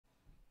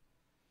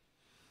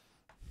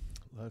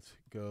Let's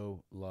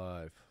go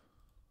live.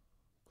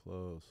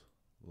 Close.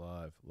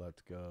 Live.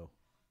 Let's go.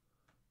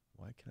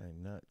 Why can I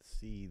not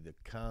see the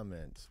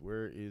comments?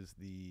 Where is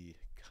the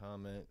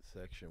comment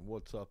section?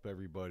 What's up,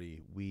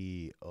 everybody?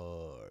 We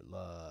are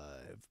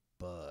live,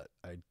 but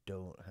I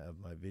don't have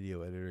my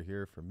video editor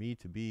here for me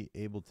to be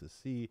able to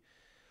see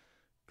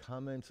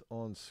comments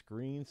on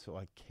screen, so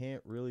I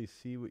can't really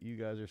see what you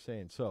guys are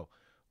saying. So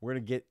we're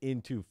going to get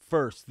into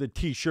first the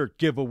t-shirt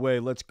giveaway.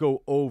 Let's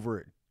go over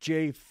it.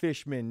 Jay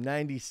Fishman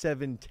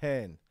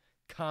 9710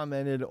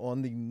 commented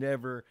on the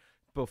never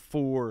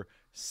before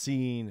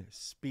seen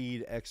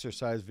speed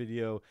exercise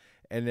video.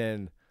 And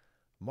then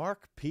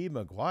Mark P.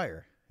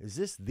 McGuire. Is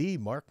this the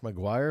Mark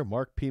McGuire?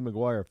 Mark P.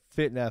 McGuire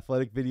fit and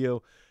athletic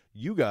video.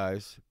 You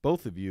guys,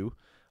 both of you,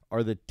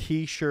 are the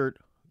t-shirt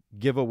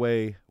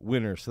giveaway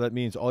winner. So that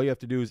means all you have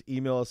to do is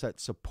email us at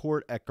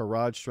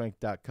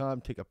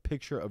support@garagestrength.com, take a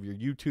picture of your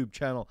YouTube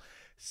channel,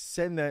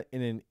 send that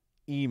in an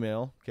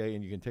email, okay,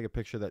 and you can take a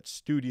picture of that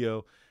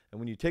studio. And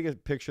when you take a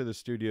picture of the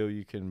studio,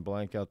 you can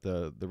blank out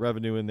the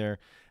revenue in there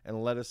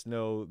and let us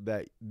know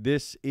that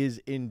this is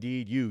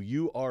indeed you.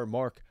 You are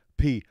Mark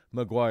P.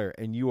 McGuire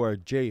and you are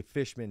Jay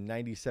Fishman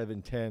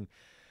 9710,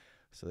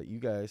 so that you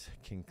guys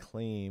can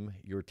claim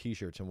your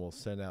t-shirts, and we'll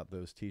send out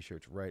those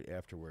t-shirts right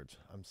afterwards.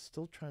 I'm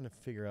still trying to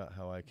figure out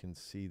how I can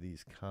see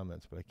these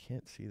comments, but I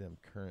can't see them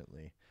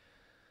currently.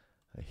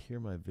 I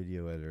hear my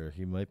video editor.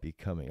 He might be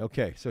coming.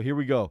 Okay, so here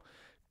we go.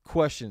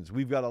 Questions.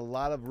 We've got a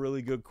lot of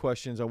really good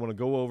questions I want to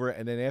go over,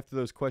 and then after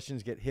those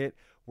questions get hit,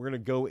 we're going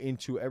to go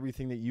into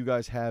everything that you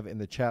guys have in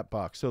the chat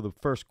box. So the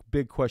first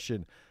big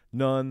question,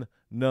 none,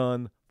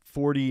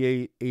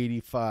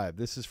 4885.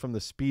 This is from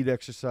the speed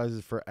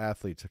exercises for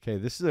athletes. Okay,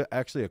 this is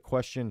actually a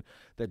question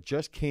that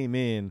just came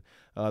in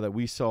that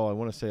we saw, I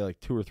want to say like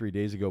 2 or 3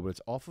 days ago, but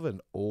it's off of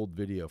an old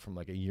video from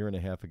like a year and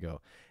a half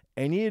ago.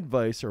 Any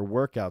advice or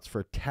workouts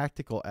for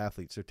tactical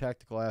athletes? So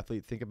tactical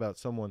athlete, think about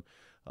someone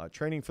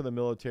training for the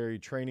military,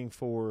 training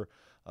for,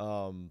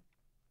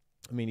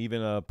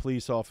 even a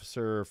police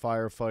officer,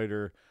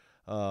 firefighter,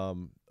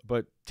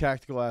 but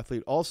tactical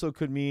athlete also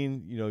could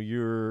mean,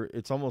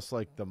 it's almost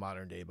like the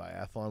modern day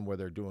biathlon where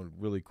they're doing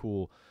really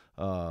cool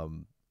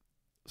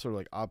sort of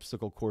like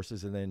obstacle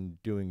courses and then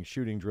doing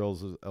shooting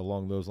drills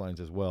along those lines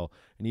as well,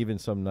 and even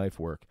some knife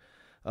work.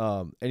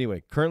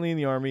 Anyway, currently in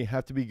the Army,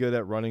 have to be good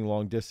at running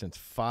long distance,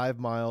 5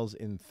 miles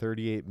in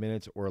 38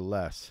 minutes or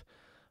less.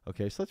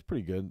 Okay, so that's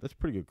pretty good. That's a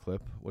pretty good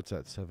clip. What's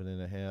that,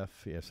 7.5?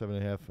 Yeah,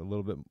 7.5, a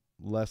little bit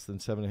less than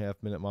 7.5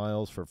 minute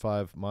miles for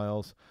 5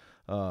 miles.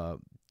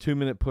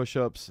 2-minute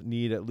push-ups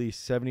need at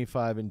least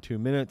 75 in 2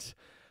 minutes.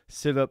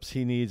 Sit-ups,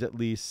 he needs at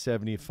least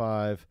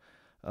 75.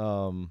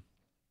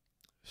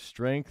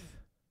 Strength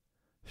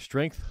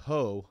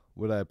ho,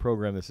 would I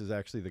program this is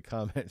actually the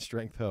comment,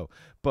 strength ho.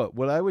 But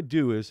what I would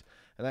do is,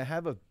 and I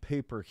have a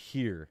paper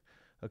here,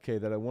 okay,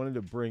 that I wanted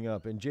to bring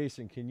up. And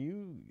Jason, can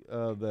you,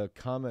 the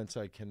comments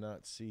I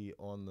cannot see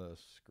on the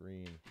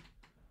screen.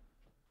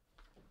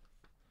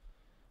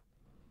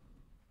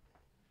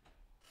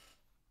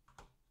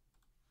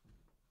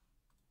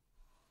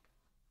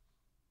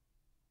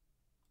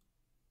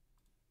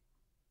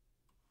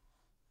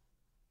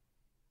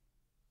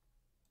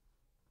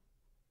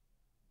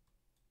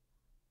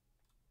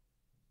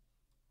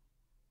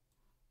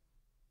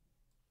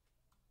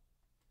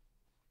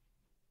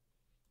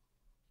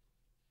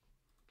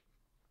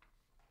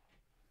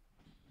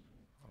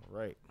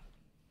 Right.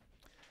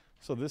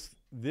 So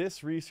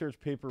this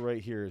research paper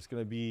right here is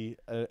going to be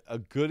a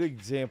good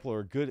example or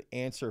a good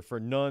answer for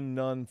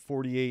none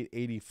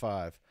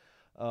 4885.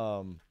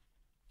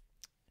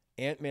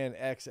 Ant-Man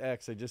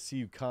XX, I just see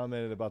you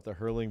commented about the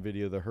hurling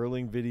video. The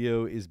hurling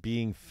video is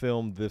being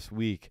filmed this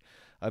week.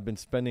 I've been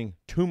spending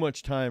too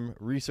much time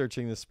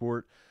researching the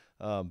sport,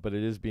 but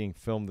it is being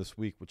filmed this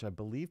week, which I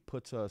believe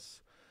puts us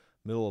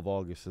middle of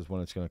August is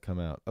when it's going to come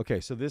out. Okay,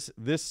 so this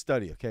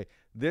study,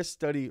 this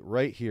study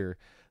right here,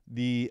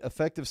 the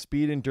effect of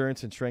speed,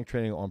 endurance, and strength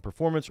training on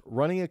performance,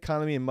 running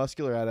economy, and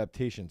muscular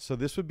adaptation. So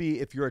this would be,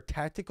 if you're a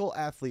tactical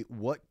athlete,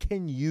 what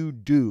can you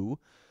do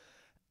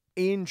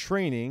in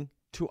training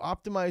to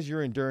optimize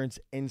your endurance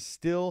and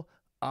still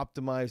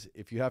optimize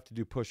if you have to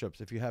do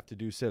push-ups, if you have to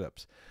do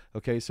sit-ups.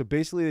 Okay, so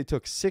basically they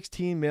took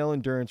 16 male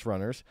endurance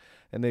runners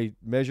and they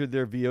measured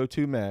their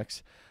VO2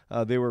 max.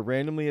 They were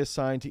randomly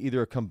assigned to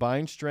either a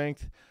combined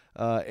strength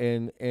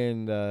and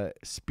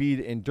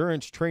speed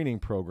endurance training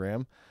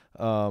program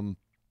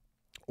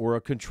or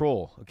a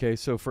control. Okay,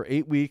 so for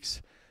 8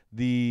 weeks,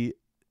 the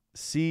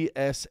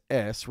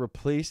CSS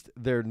replaced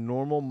their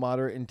normal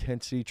moderate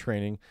intensity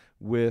training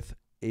with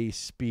a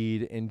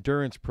speed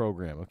endurance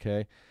program.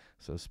 Okay,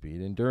 so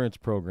speed endurance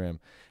program,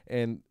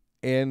 and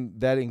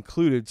that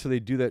included, so they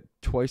do that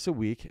twice a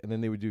week, and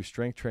then they would do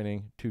strength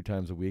training 2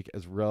 times a week,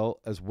 as well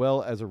as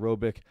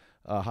aerobic,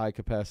 high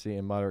capacity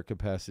and moderate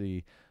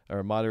capacity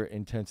or moderate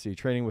intensity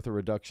training with a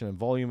reduction in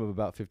volume of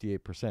about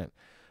 58%.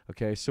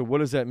 Okay, so what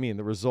does that mean?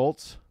 The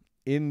results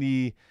in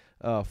the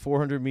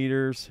 400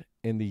 meters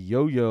in the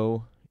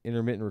yo-yo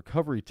intermittent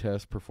recovery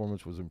test,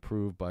 performance was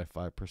improved by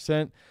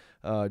 5%.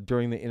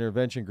 during the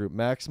intervention group.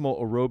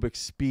 Maximal aerobic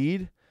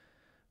speed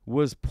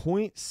was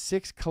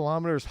 0.6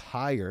 kilometers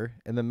higher,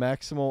 and the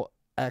maximal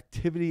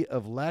activity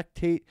of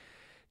lactate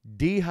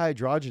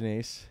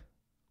dehydrogenase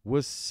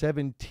was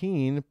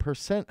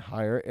 17%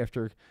 higher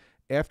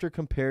after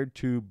compared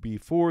to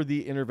before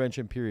the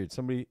intervention period.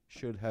 Somebody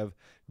should have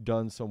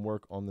done some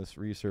work on this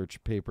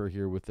research paper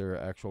here with their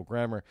actual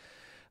grammar.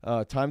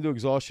 Time to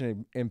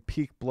exhaustion and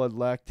peak blood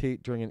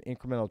lactate during an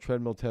incremental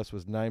treadmill test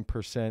was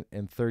 9%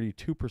 and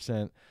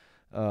 32%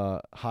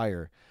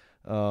 higher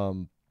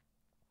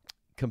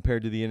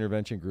compared to the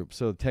intervention group.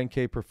 So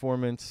 10K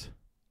performance,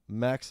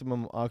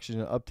 maximum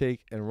oxygen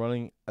uptake, and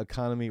running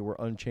economy were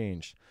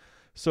unchanged.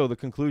 So the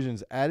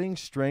conclusions: adding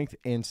strength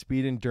and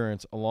speed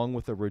endurance along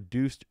with a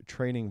reduced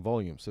training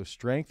volume. So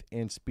strength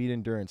and speed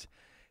endurance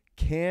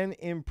can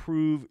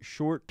improve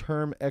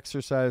short-term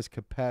exercise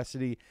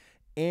capacity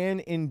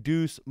and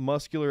induce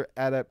muscular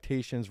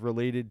adaptations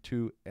related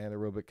to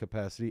anaerobic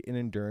capacity in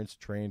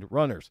endurance-trained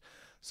runners.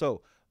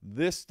 So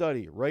this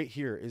study right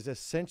here is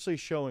essentially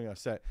showing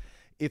us that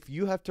if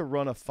you have to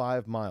run a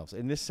 5 miles,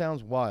 and this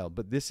sounds wild,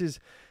 but this is,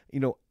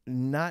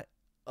 not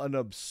an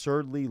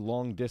absurdly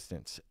long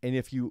distance. And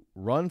if you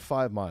run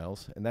 5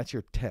 miles, and that's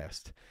your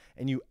test,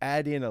 and you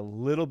add in a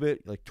little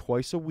bit, like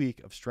twice a week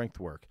of strength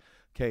work,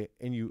 okay,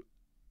 and you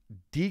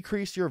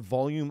decrease your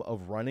volume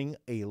of running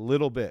a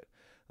little bit,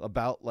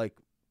 about like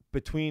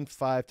between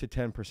 5 to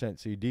 10%.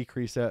 So you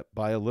decrease that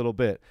by a little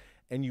bit,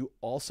 and you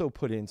also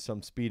put in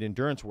some speed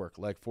endurance work,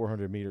 like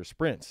 400-meter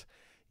sprints.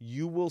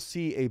 You will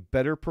see a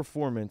better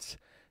performance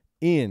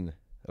in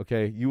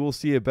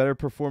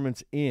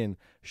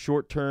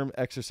short-term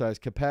exercise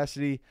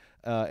capacity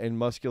and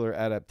muscular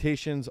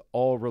adaptations,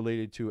 all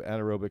related to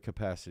anaerobic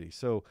capacity.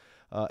 So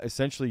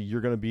essentially,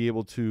 you're going to be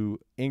able to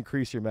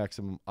increase your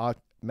maximum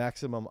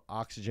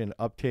oxygen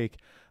uptake,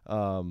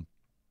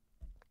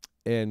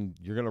 and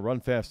you're going to run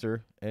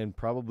faster and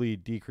probably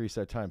decrease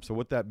that time. So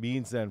what that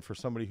means then for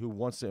somebody who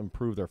wants to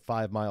improve their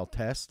 5-mile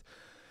test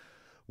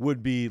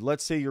would be,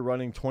 let's say you're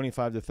running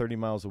 25 to 30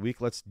 miles a week.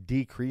 Let's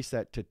decrease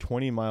that to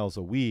 20 miles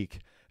a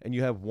week. And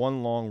you have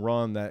one long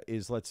run that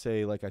is, let's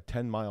say, like a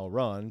 10-mile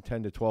run,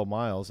 10 to 12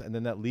 miles. And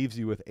then that leaves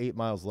you with 8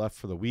 miles left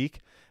for the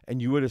week.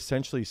 And you would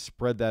essentially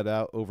spread that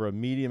out over a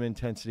medium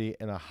intensity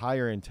and a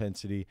higher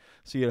intensity.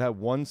 So you'd have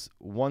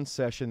one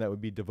session that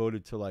would be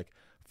devoted to like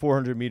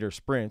 400-meter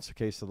sprints.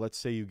 Okay, so let's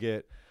say you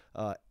get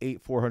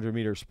 8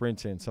 400-meter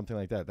sprints in, something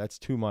like that. That's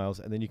 2 miles.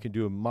 And then you can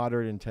do a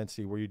moderate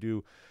intensity where you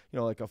do,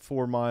 like a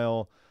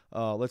 4-mile.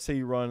 Let's say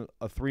you run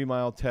a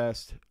 3-mile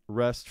test,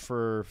 rest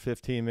for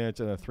 15 minutes,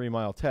 and a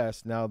 3-mile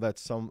test. Now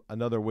that's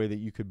another way that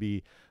you could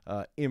be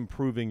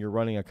improving your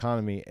running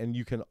economy. And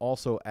you can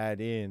also add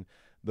in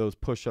those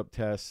push-up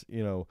tests,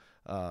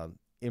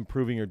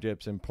 improving your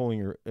dips and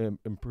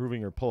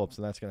improving your pull-ups,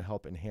 and that's going to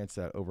help enhance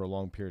that over a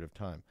long period of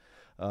time.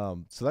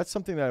 So that's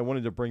something that I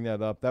wanted to bring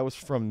that up. That was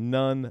from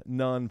None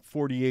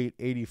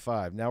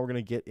 4885. Now we're going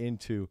to get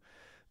into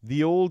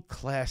the old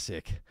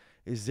classic.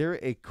 Is there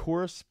a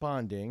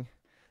corresponding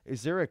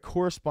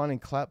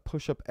clap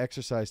push-up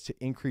exercise to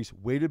increase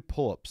weighted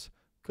pull-ups?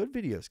 Good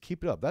videos.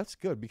 Keep it up. That's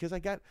good, because I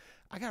got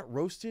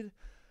roasted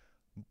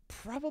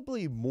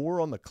probably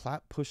more on the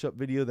clap push-up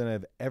video than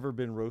I've ever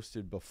been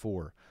roasted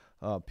before.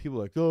 People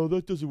are like, oh,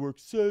 that doesn't work.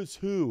 Says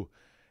who?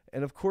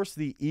 And of course,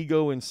 the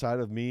ego inside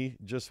of me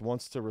just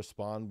wants to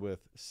respond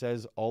with,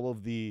 says all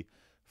of the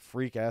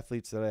freak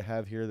athletes that I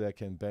have here that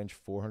can bench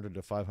 400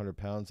 to 500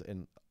 pounds.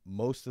 And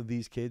most of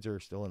these kids are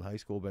still in high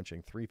school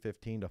benching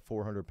 315 to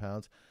 400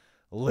 pounds,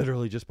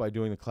 literally just by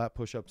doing the clap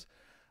push-ups.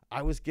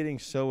 I was getting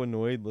so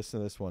annoyed. Listen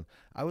to this one.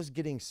 I was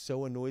getting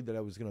so annoyed that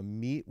I was going to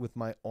meet with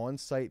my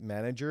on-site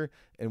manager,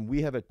 and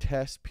we have a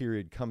test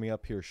period coming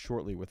up here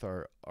shortly with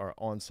our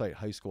on-site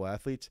high school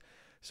athletes.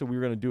 So we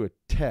were going to do a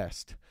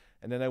test.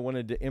 And then I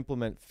wanted to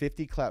implement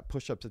 50 clap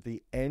push-ups at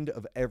the end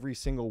of every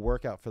single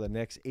workout for the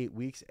next 8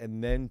 weeks,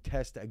 and then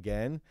test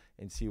again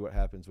and see what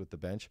happens with the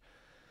bench.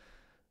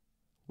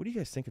 What do you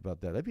guys think about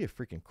that? That'd be a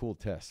freaking cool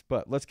test.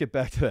 But let's get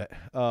back to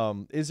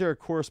that. Is there a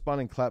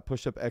corresponding clap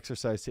push-up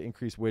exercise to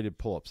increase weighted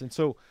pull-ups? And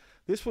so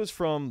this was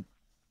from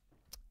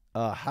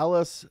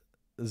Halas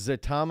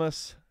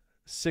Zetamas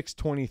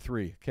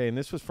 623. Okay, and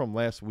this was from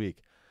last week.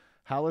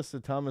 Halas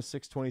Zetamas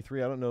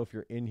 623. I don't know if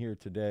you're in here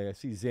today. I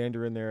see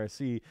Xander in there.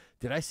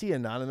 Did I see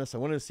Anonymous? I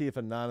wanted to see if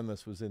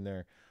Anonymous was in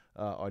there.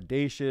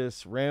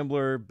 Audacious,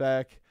 Rambler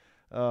back.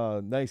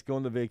 Nice,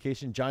 going to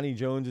vacation. Johnny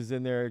Jones is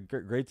in there.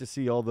 Great to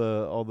see all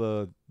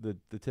the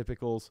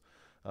typicals.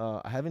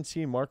 I haven't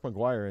seen Mark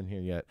McGuire in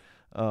here yet.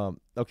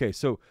 Okay,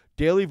 so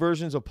daily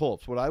versions of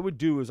pull-ups. What I would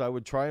do is I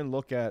would try and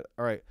look at,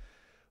 all right,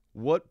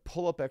 what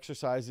pull-up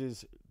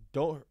exercises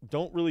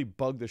don't really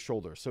bug the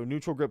shoulder. So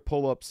neutral grip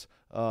pull-ups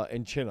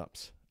and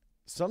chin-ups.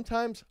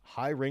 Sometimes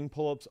high ring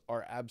pull-ups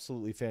are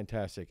absolutely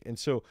fantastic. And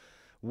so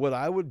what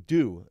I would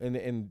do,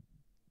 and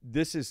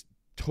this is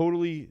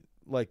totally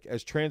like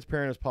as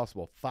transparent as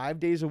possible, 5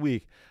 days a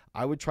week,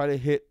 I would try to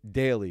hit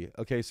daily.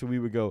 Okay, so we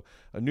would go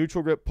a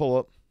neutral grip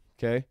pull-up.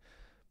 Okay,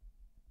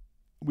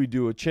 we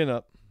do a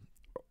chin-up.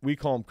 We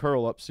call them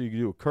curl-ups. So you can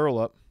do a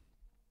curl-up.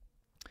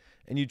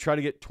 and you try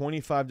to get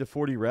 25 to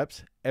 40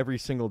 reps every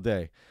single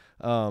day.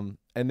 And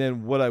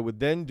then what I would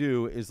then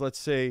do is, let's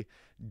say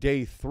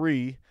day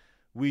 3,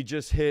 we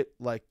just hit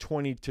like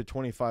 20 to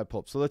 25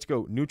 pull-ups. So let's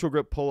go neutral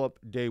grip pull-up.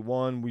 Day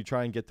 1, we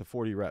try and get to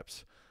 40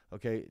 reps.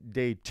 Okay.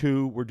 Day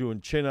 2, we're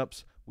doing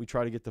chin-ups. We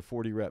try to get to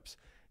 40 reps.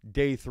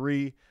 Day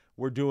 3,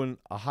 we're doing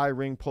a high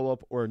ring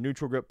pull-up or a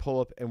neutral grip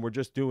pull-up, and we're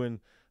just doing,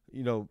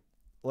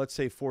 let's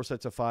say 4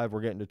 sets of 5,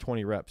 we're getting to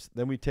 20 reps.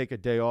 Then we take a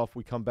day off,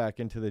 we come back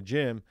into the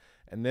gym,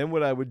 and then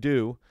what I would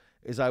do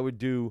is I would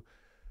do,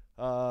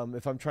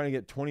 if I'm trying to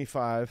get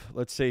 25,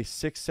 let's say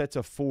 6 sets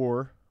of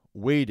 4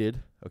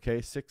 weighted,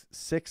 okay,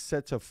 six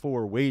sets of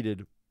 4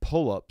 weighted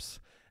pull-ups,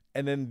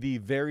 and then the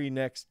very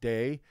next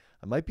day,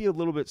 I might be a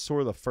little bit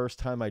sore the first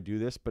time I do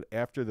this, but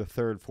after the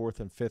 3rd, 4th,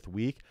 and 5th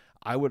week,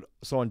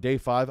 so on day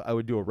 5, I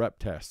would do a rep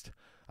test.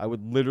 I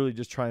would literally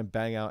just try and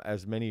bang out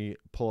as many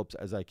pull-ups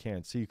as I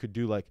can. So you could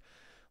do like,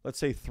 let's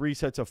say 3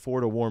 sets of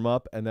 4 to warm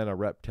up and then a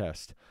rep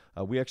test.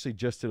 We actually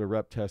just did a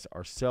rep test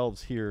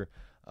ourselves here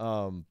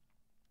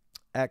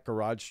at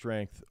Garage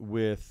Strength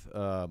with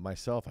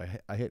myself.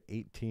 I hit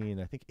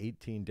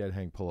 18 dead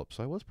hang pull-ups.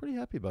 So I was pretty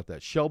happy about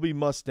that. Shelby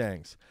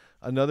Mustangs,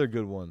 another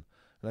good one.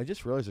 And I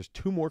just realized there's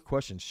 2 more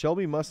questions.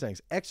 Shelby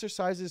Mustangs,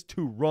 exercises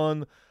to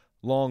run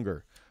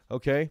longer.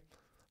 Okay.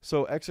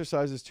 So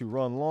exercises to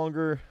run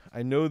longer.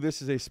 I know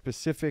this is a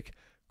specific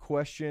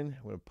question.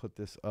 I'm going to put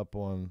this up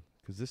on,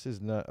 because this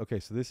is not, okay,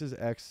 so this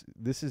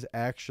is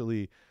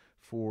actually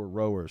for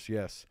rowers,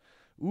 yes.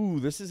 Ooh,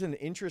 this is an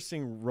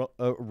interesting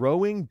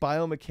rowing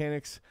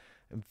biomechanics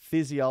and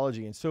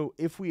physiology. And so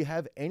if we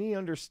have any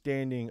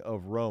understanding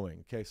of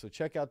rowing, okay, so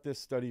check out this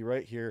study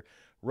right here,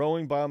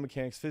 rowing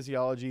biomechanics,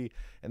 physiology,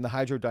 and the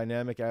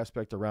hydrodynamic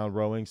aspect around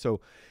rowing. So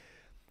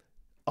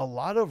a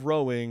lot of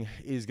rowing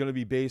is going to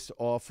be based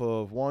off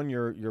of, 1,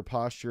 your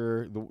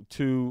posture,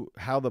 2,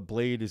 how the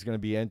blade is going to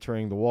be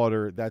entering the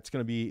water. That's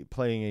going to be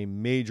playing a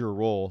major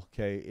role.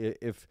 Okay,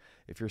 if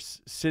you're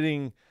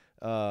sitting,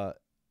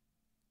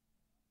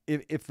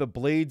 if the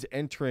blade's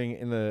entering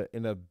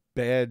in a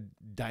bad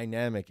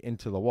dynamic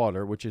into the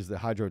water, which is the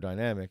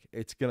hydrodynamic,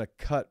 it's going to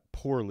cut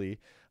poorly.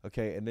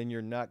 Okay, and then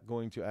you're not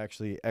going to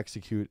actually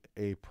execute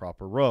a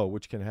proper row,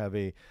 which can have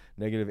a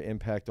negative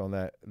impact on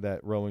that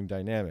rowing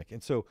dynamic.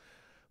 And so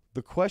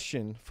the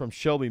question from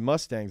Shelby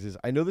Mustangs is,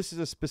 I know this is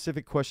a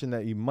specific question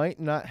that you might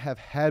not have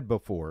had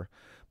before,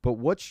 but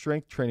what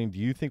strength training do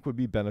you think would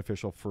be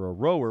beneficial for a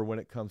rower when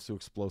it comes to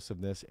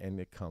explosiveness and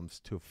it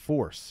comes to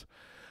force?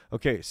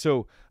 Okay,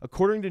 so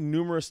according to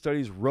numerous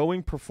studies,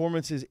 rowing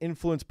performance is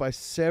influenced by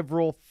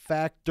several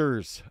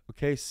factors.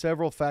 Okay,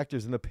 several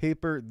factors. In the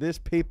paper, this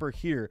paper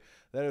here,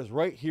 that is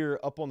right here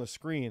up on the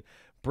screen,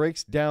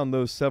 breaks down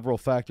those several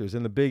factors.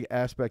 And the big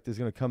aspect is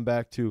going to come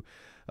back to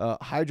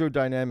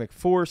hydrodynamic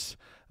force,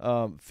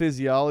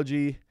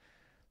 physiology.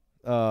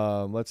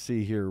 Let's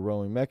see here,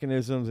 rowing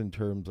mechanisms in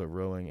terms of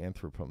rowing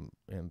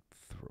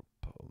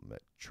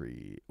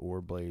anthropometry,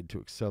 oar blade to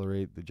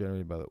accelerate the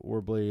generated by the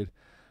oar blade.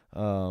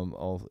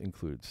 All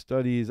include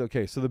studies.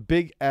 Okay, so the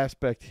big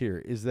aspect here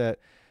is that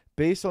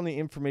based on the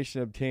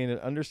information obtained and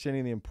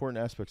understanding the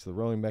important aspects of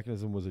the rowing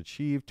mechanism was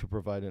achieved to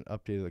provide an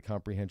update of the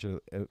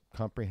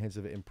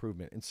comprehensive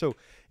improvement. And so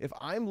if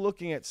I'm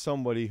looking at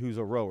somebody who's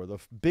a rower, the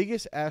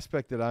biggest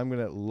aspect that I'm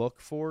going to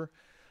look for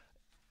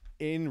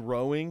in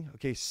rowing,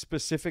 okay,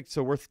 specific,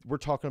 so we're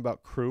talking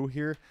about crew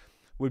here,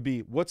 would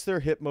be what's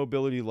their hip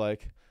mobility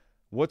like,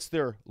 what's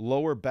their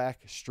lower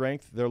back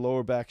strength,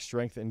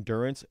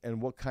 endurance,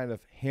 and what kind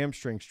of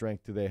hamstring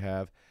strength do they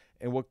have,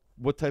 and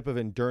what type of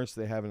endurance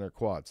do they have in their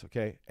quads,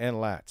 okay, and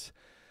lats.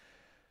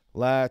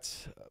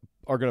 Lats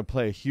are going to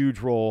play a huge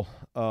role,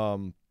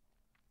 and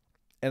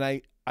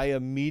I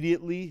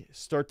immediately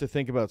start to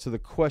think about, so the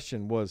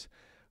question was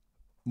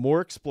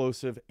more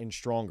explosive and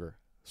stronger.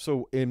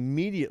 So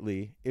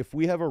immediately, if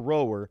we have a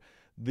rower,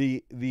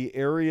 the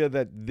area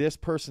that this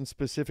person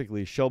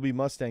specifically, Shelby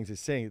Mustangs, is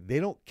saying, they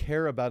don't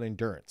care about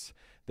endurance.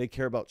 They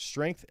care about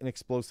strength and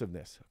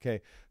explosiveness,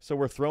 okay? So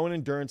we're throwing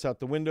endurance out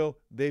the window.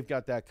 They've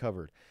got that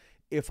covered.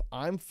 If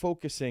I'm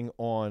focusing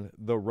on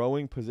the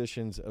rowing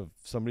positions of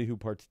somebody who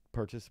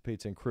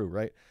participates in crew,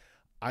 right,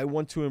 I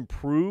want to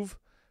improve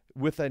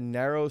with a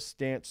narrow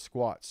stance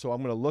squat. So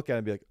I'm going to look at it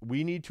and be like,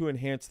 we need to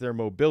enhance their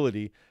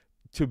mobility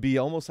to be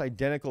almost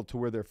identical to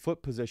where their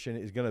foot position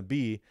is going to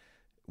be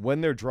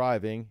when they're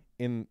driving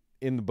in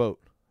the boat,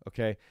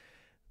 okay?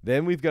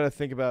 Then we've got to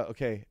think about,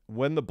 okay,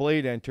 when the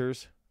blade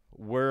enters,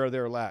 where are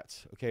their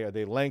lats? Okay, are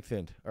they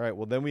lengthened? All right,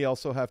 well, then we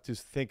also have to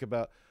think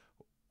about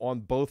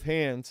on both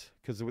hands,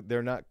 because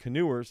they're not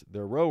canoers,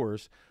 they're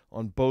rowers,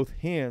 on both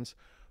hands,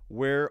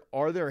 where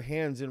are their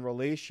hands in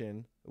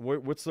relation?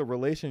 What's the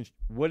relation?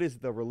 What is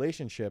the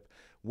relationship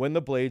when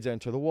the blades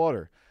enter the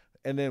water?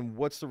 And then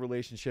what's the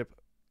relationship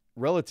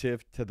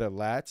relative to their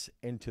lats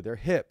and to their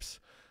hips?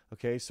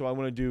 Okay, so I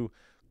want to do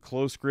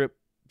close grip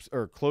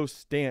or close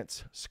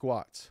stance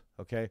squats.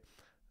 Okay,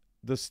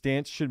 the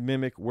stance should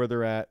mimic where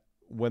they're at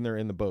when they're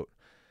in the boat.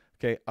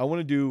 Okay, I want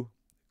to do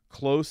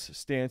close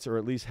stance, or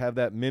at least have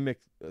that mimic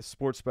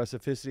sports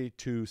specificity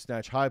to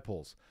snatch high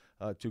pulls,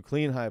 to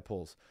clean high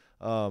pulls.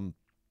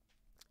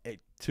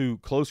 to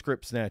close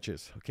grip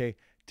snatches, okay,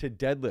 to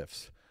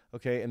deadlifts,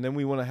 okay, and then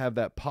we want to have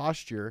that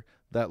posture,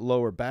 that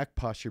lower back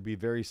posture, be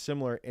very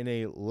similar in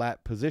a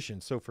lat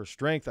position. So for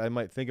strength, I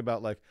might think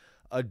about like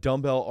a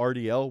dumbbell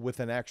RDL with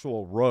an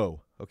actual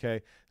row,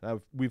 okay.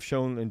 We've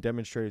shown and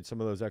demonstrated some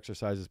of those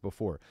exercises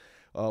before.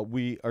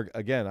 We are,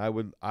 again,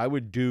 I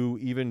would do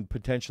even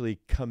potentially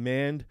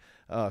command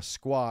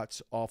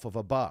squats off of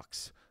a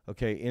box,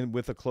 okay,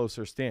 with a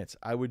closer stance.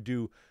 I would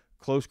do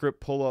close grip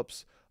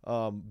pull-ups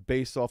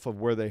based off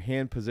of where the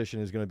hand position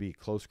is going to be.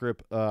 Close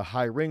grip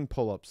high ring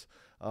pull-ups.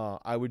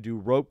 I would do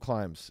rope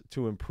climbs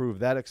to improve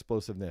that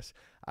explosiveness.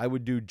 I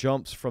would do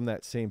jumps from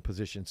that same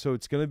position. So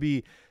it's going to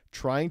be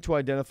trying to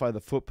identify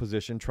the foot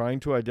position, trying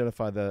to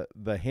identify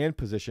the hand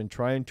position,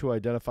 trying to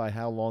identify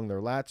how long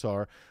their lats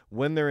are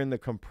when they're in the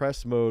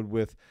compressed mode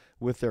with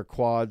their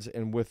quads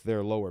and with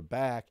their lower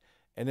back.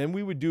 And then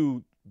we would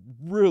do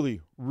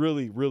really,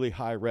 really, really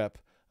high rep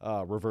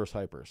reverse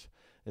hypers.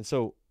 And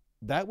so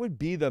that would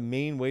be the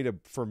main way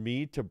for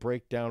me to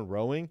break down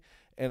rowing.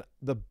 And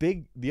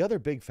the other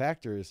big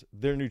factor is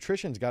their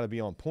nutrition's got to be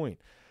on point.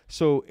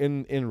 So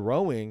in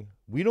rowing,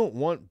 we don't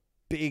want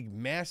big,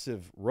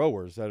 massive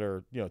rowers that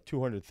are,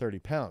 230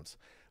 pounds.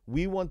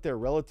 We want their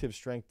relative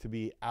strength to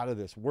be out of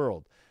this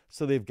world.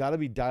 So they've got to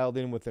be dialed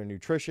in with their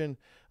nutrition.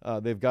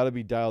 They've got to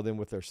be dialed in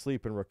with their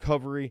sleep and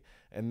recovery,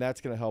 and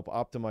that's going to help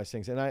optimize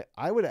things. And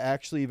I would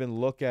actually even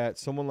look at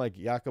someone like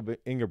Jakob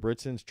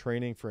Ingebrigtsen's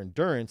training for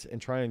endurance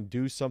and try and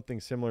do something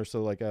similar.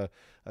 So like a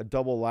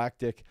double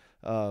lactic,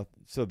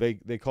 so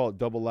they call it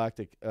double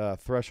lactic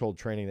threshold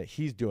training that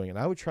he's doing. And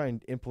I would try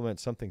and implement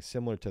something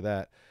similar to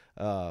that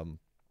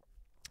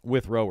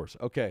with rowers.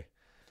 Okay,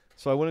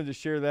 so I wanted to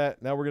share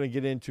that. Now we're going to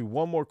get into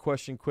one more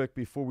question quick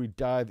before we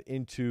dive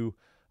into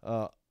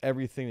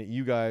everything that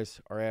you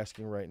guys are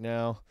asking right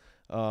now.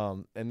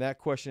 And that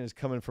question is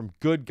coming from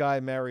Good Guy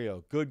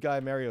Mario. Good Guy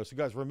Mario. So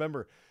guys,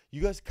 remember,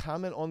 you guys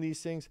comment on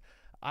these things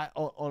on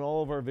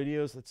all of our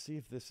videos. Let's see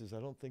if this is,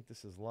 I don't think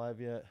this is live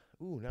yet.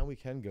 Ooh, now we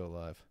can go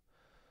live.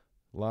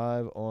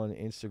 Live on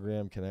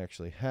Instagram can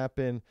actually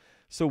happen.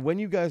 So when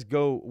you guys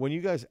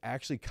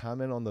actually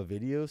comment on the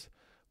videos,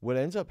 what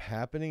ends up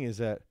happening is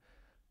that,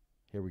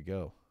 here we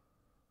go.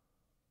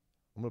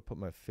 I'm going to put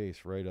my face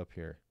right up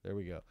here. There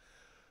we go.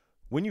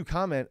 When you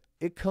comment,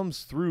 it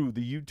comes through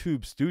the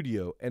YouTube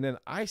studio, and then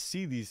I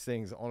see these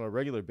things on a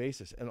regular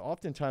basis. And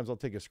oftentimes I'll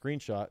take a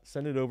screenshot,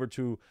 send it over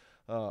to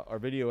our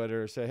video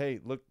editor, say, hey,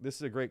 look, this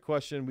is a great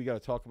question. We got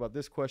to talk about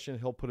this question.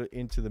 He'll put it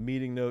into the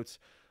meeting notes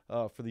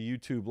for the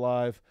YouTube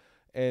live.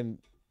 And,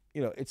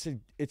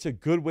 it's a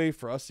good way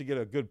for us to get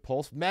a good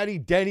pulse. Matty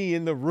Denny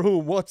in the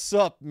room. What's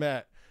up,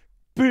 Matt?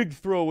 Big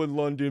throw in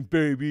London,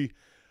 baby.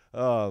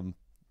 I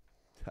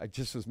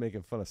just was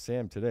making fun of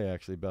Sam today,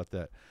 actually, about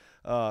that.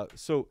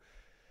 So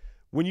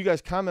when you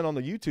guys comment on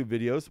the YouTube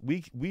videos,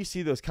 we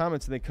see those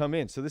comments and they come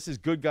in. So this is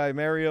Good Guy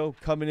Mario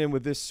coming in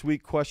with this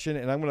sweet question.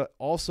 And I'm going to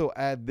also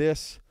add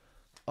this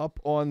up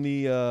on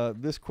the,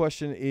 this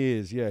question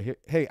is,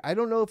 hey, I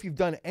don't know if you've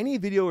done any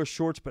video or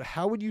shorts, but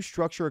how would you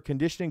structure a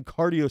conditioning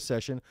cardio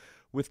session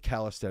with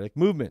calisthenic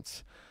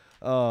movements?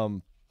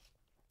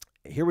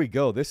 Here we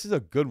go. This is a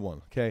good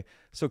one. Okay.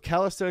 So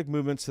calisthenic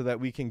movements so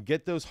that we can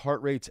get those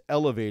heart rates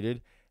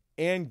elevated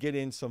and get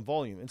in some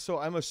volume. And so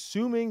I'm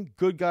assuming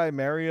Good Guy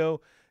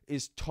Mario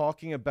is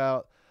talking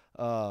about,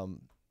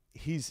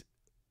 he's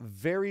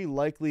very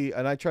likely,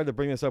 and I tried to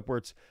bring this up where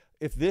it's,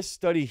 if this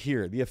study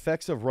here, the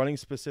effects of running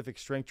specific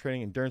strength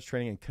training, endurance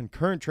training, and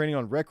concurrent training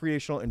on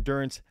recreational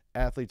endurance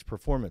athletes'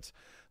 performance.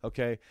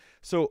 Okay.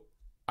 So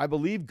I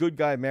believe Good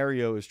Guy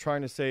Mario is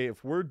trying to say,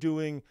 if we're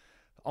doing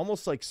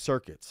almost like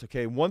circuits.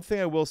 Okay. One thing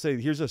I will say,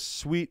 here's a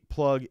sweet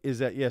plug, is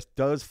that yes,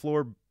 does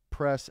floor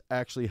press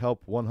actually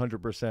help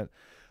 100%?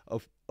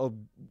 A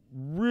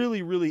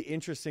really, really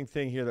interesting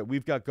thing here that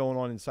we've got going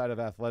on inside of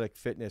Athletic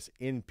Fitness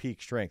in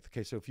Peak Strength.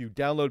 Okay, so if you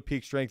download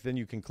Peak Strength, then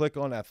you can click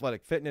on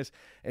Athletic Fitness,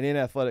 and in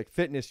Athletic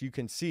Fitness, you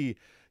can see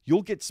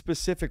you'll get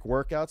specific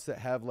workouts that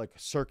have like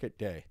circuit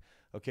day.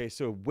 Okay,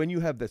 so when you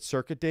have that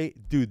circuit day,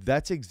 dude,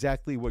 that's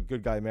exactly what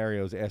Good Guy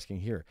Mario is asking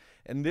here.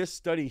 And this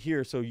study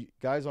here, so you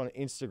guys on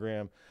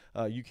Instagram,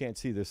 you can't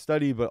see this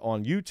study, but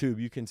on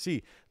YouTube, you can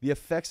see the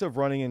effects of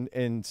running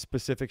in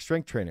specific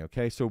strength training.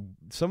 Okay, so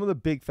some of the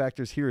big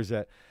factors here is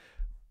that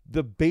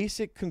the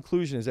basic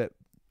conclusion is that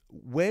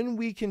when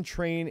we can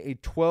train a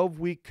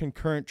 12-week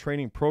concurrent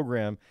training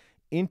program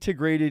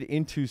integrated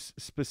into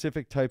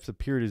specific types of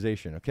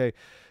periodization. Okay,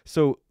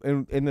 so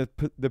in the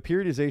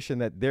periodization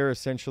that they're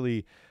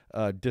essentially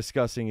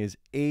discussing is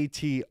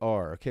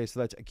ATR. Okay, so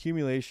that's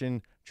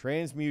accumulation,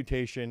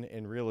 transmutation,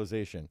 and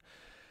realization.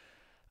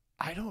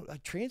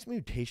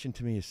 Transmutation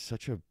to me is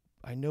such a,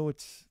 I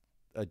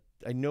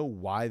know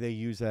why they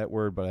use that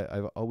word, but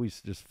I've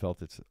always just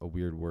felt it's a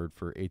weird word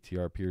for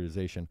ATR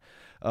periodization.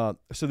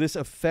 So this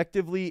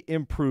effectively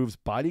improves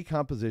body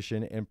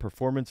composition and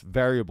performance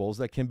variables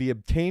that can be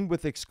obtained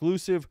with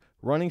exclusive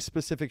running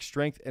specific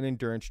strength and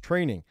endurance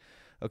training.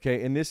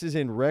 Okay, and this is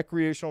in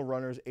recreational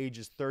runners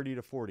ages 30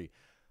 to 40.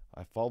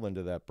 I fall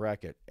into that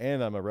bracket,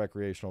 and I'm a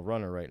recreational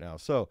runner right now.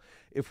 So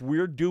if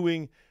we're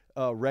doing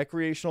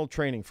recreational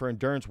training for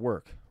endurance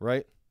work,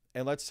 right?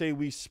 And let's say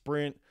we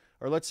sprint,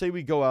 or let's say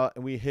we go out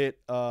and we hit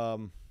a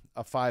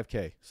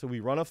 5K. So we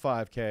run a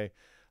 5K.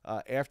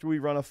 After we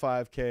run a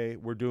 5K,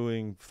 we're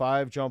doing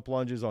 5 jump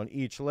lunges on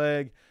each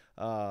leg,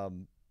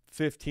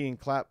 15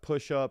 clap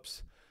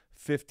push-ups,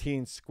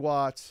 15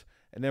 squats,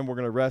 and then we're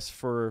going to rest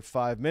for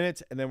 5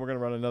 minutes, and then we're going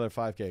to run another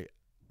 5K.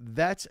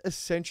 That's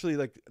essentially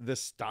like the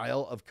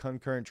style of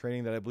concurrent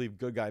training that I believe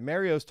Good Guy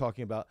Mario is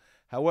talking about.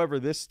 However,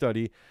 this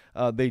study,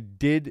 they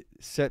did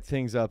set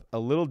things up a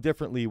little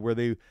differently, where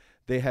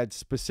they had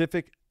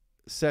specific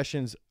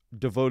sessions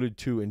devoted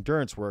to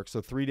endurance work.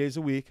 So 3 days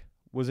a week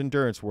was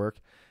endurance work.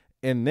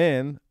 And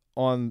then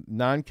on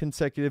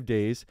non-consecutive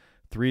days,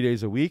 3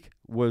 days a week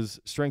was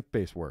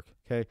strength-based work.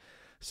 Okay.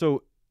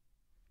 So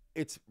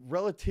it's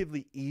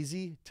relatively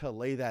easy to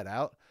lay that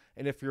out.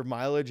 And if your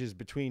mileage is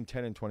between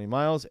 10 and 20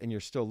 miles and you're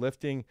still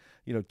lifting,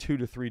 2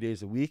 to 3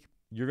 days a week,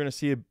 you're going to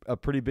see a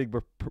pretty big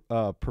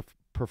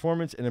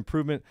performance and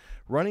improvement.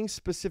 Running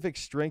specific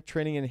strength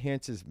training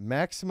enhances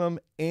maximum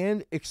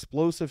and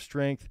explosive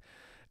strength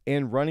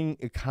and running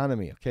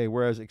economy. Okay.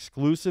 Whereas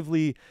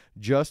exclusively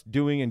just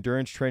doing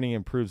endurance training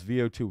improves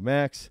VO2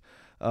 max.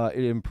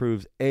 It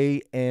improves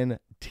ANT.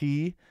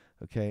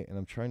 Okay. And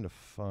I'm trying to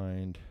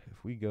find,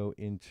 if we go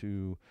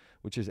into,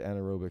 which is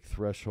anaerobic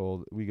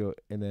threshold, we go,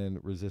 and then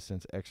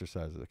resistance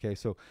exercises. Okay.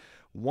 So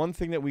one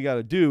thing that we got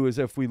to do is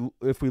if we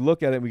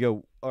look at it, we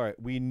go, all right,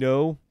 we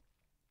know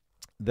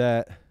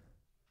that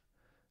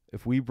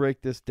if we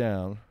break this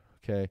down,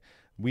 okay,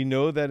 we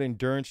know that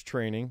endurance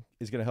training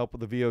is going to help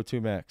with the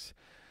VO2 max.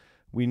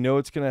 We know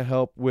it's going to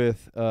help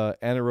with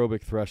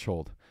anaerobic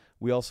threshold.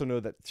 We also know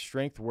that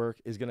strength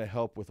work is going to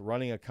help with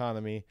running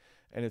economy,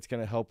 and it's going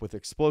to help with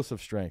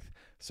explosive strength.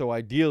 So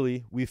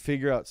ideally, we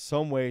figure out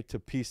some way to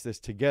piece this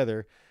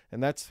together,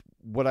 and that's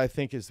what I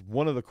think is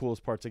one of the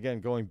coolest parts. Again,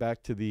 going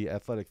back to the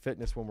athletic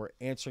fitness, when we're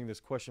answering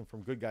this question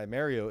from Good Guy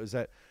Mario, is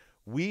that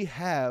we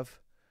have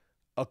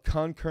a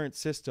concurrent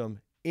system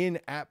in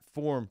app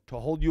form to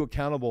hold you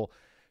accountable,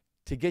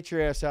 to get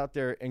your ass out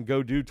there and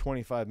go do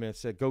 25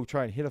 minutes, to go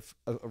try and hit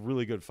a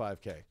really good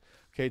 5K,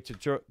 okay,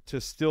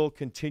 to still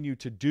continue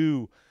to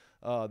do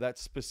that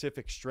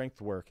specific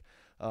strength work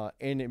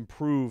and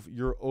improve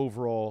your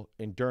overall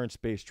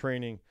endurance-based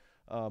training.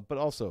 But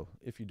also,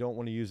 if you don't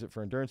want to use it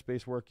for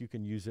endurance-based work, you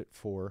can use it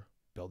for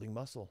building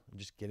muscle and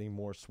just getting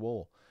more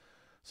swole.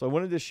 So I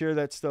wanted to share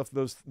that stuff,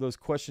 those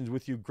questions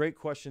with you. Great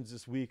questions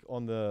this week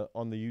on the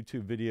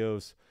YouTube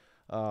videos.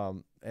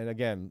 And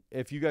again,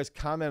 if you guys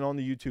comment on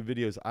the YouTube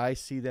videos, I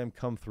see them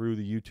come through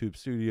the YouTube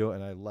studio,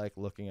 and I like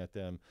looking at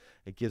them.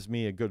 It gives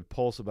me a good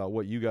pulse about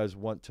what you guys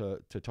want to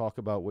talk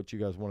about, what you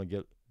guys want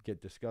to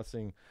get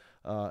discussing.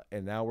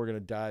 And now we're going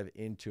to dive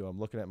into, I'm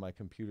looking at my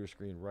computer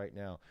screen right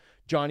now.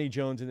 Johnny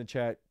Jones in the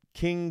chat.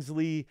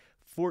 Kingsley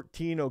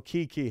 14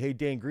 Okiki. Hey,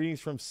 Dan,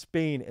 greetings from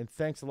Spain, and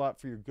thanks a lot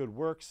for your good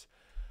works.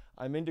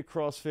 I'm into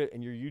CrossFit,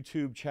 and your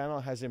YouTube channel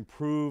has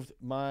improved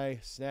my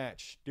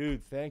snatch.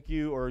 Dude, thank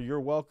you, or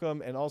you're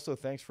welcome. And also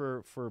thanks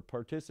for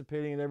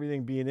participating and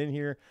everything, being in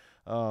here.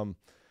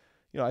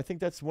 I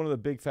think that's one of the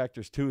big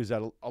factors too, is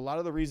that a lot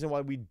of the reason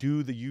why we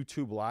do the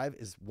YouTube live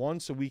is,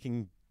 one, so we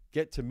can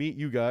get to meet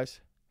you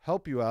guys,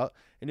 help you out.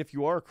 And if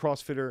you are a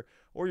CrossFitter,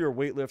 or you're a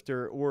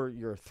weightlifter, or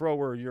you're a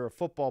thrower, you're a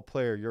football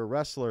player, you're a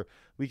wrestler,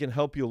 we can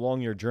help you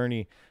along your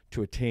journey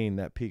to attain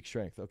that peak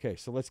strength. Okay,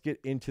 so let's get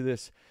into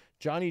this.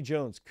 Johnny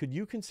Jones, could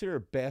you consider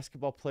a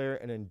basketball player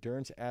an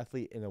endurance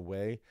athlete in a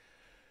way?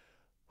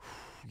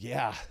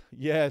 Yeah,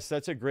 yes,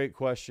 that's a great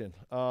question.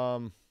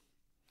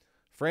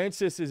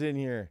 Francis is in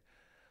here.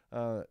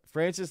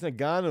 Francis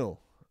Nagano.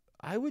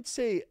 I would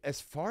say, as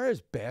far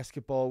as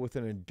basketball with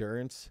an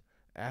endurance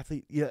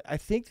athlete, yeah, I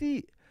think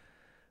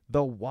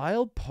the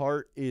wild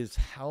part is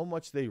how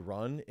much they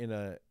run in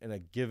a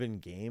given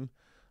game.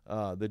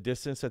 The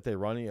distance that they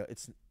run,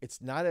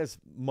 it's not as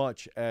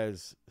much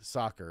as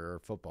soccer or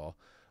football.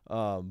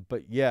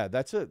 But yeah,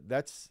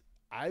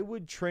 I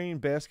would train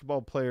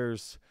basketball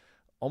players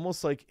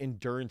almost like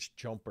endurance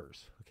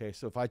jumpers. Okay.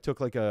 So if I took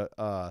like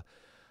a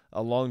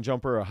long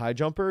jumper, a high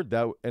jumper,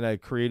 and I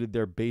created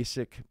their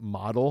basic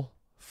model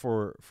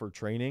for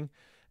training,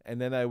 and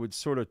then I would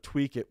sort of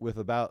tweak it with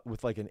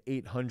like an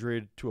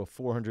 800 to a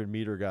 400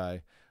 meter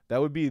guy. That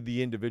would be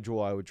the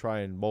individual I would try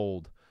and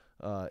mold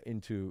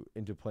into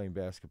playing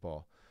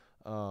basketball.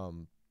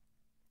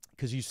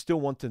 Because you still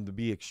want them to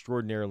be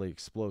extraordinarily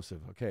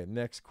explosive. Okay,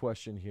 next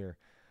question here.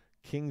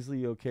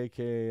 Kingsley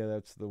OKK,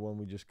 that's the one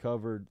we just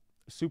covered.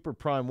 Super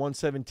Prime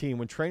 117.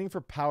 When training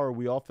for power,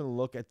 we often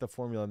look at the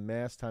formula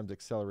mass times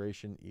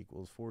acceleration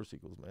equals force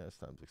equals mass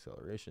times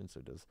acceleration.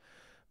 So does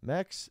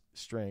max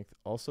strength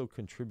also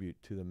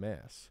contribute to the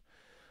mass?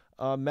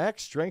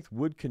 Max strength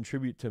would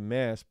contribute to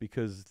mass,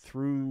 because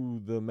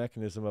through the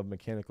mechanism of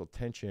mechanical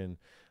tension,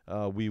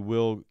 we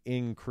will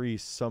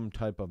increase some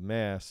type of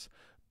mass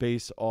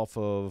based off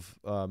of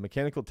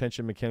mechanical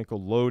tension.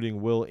 Mechanical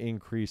loading will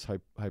increase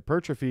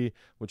hypertrophy,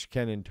 which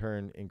can in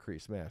turn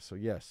increase mass. So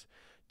yes,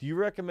 Do you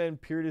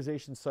recommend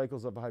periodization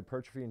cycles of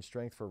hypertrophy and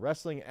strength for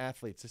wrestling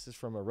athletes? This is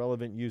from a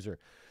relevant user.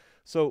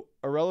 So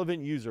a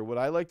relevant user, what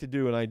I like to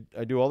do, and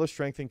I do all the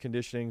strength and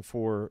conditioning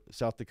for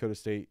South Dakota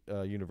State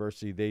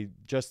University. They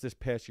just this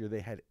past year, they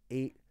had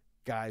 8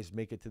 guys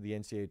make it to the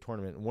NCAA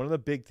tournament. And one of the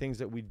big things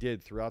that we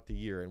did throughout the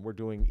year, and we're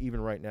doing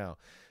even right now,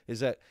 is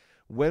that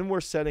when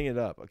we're setting it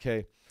up,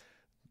 okay,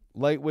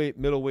 lightweight,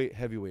 middleweight,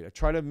 heavyweight, I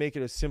try to make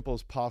it as simple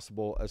as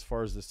possible as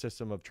far as the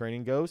system of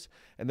training goes.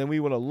 And then we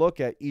want to look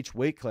at each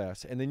weight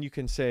class, and then you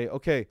can say,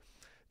 okay,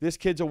 this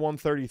kid's a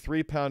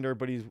 133 pounder,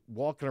 but he's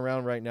walking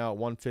around right now at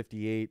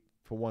 158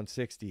 to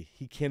 160.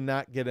 He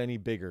cannot get any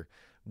bigger.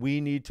 We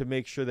need to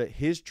make sure that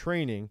his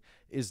training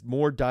is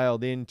more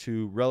dialed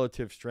into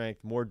relative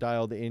strength, more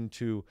dialed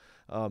into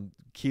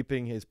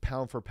keeping his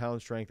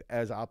pound-for-pound strength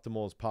as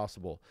optimal as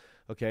possible,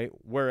 okay?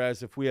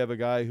 Whereas if we have a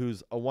guy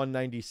who's a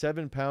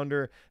 197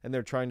 pounder and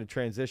they're trying to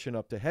transition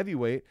up to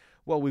heavyweight,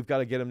 well, we've got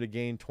to get him to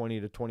gain 20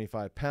 to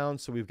 25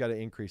 pounds, so we've got to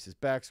increase his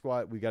back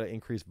squat. We've got to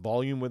increase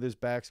volume with his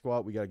back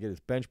squat. We got to get his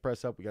bench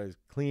press up. We got to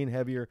clean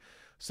heavier.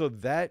 So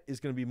that is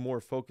going to be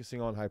more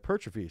focusing on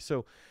hypertrophy.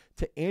 So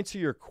to answer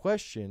your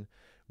question,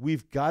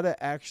 we've got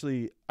to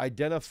actually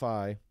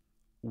identify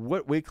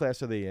what weight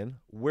class are they in,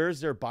 where's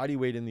their body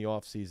weight in the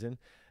off season,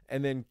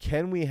 and then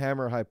can we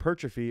hammer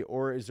hypertrophy,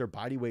 or is their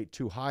body weight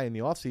too high in the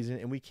off season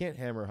and we can't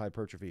hammer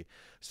hypertrophy?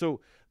 So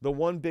the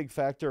one big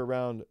factor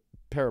around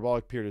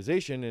parabolic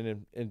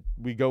periodization, and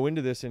we go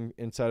into this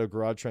inside of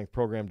Garage Strength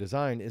program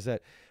design, is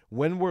that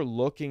when we're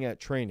looking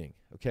at training,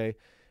 okay,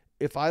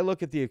 if I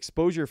look at the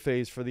exposure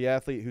phase for the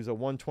athlete who's a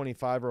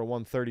 125 or a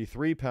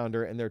 133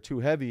 pounder and they're too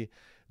heavy,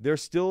 they're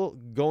still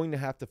going to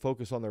have to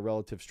focus on their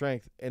relative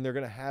strength, and they're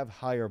going to have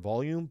higher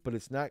volume, but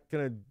it's not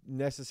going to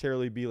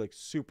necessarily be like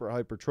super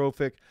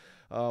hypertrophic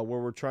where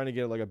we're trying to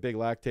get like a big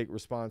lactate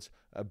response,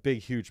 a big,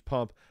 huge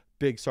pump,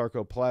 big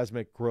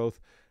sarcoplasmic growth.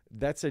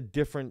 That's a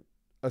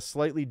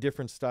slightly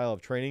different style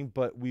of training,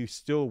 but we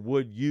still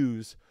would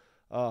use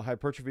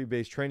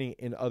hypertrophy-based training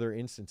in other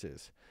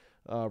instances.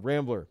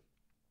 Rambler,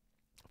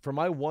 for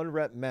my 1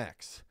 rep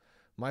max,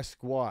 my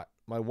squat,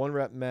 my 1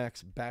 rep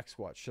max back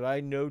squat, should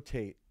I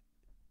notate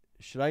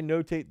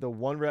the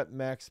 1 rep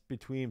max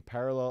between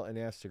parallel and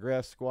ass to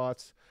grass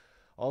squats?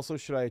 Also,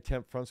 should I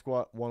attempt front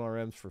squat 1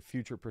 RMs for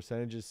future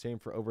percentages? Same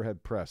for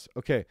overhead press.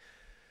 Okay.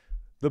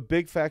 The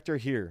big factor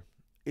here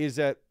is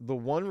that the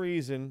one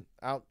reason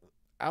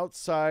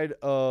outside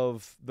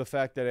of the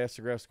fact that ass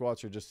to grass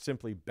squats are just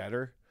simply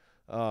better,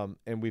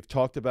 and we've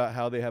talked about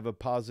how they have a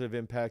positive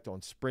impact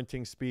on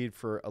sprinting speed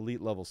for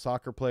elite level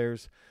soccer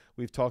players.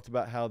 We've talked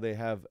about how they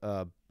have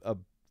a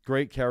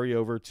great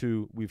carryover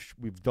to,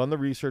 we've done the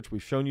research,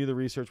 we've shown you the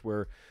research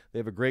where they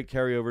have a great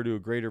carryover to a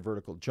greater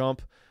vertical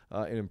jump,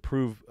 and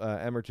improve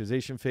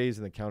amortization phase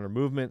and the counter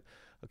movement.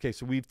 Okay,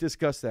 so we've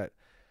discussed that.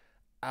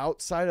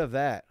 Outside of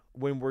that,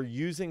 when we're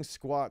using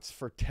squats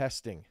for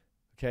testing,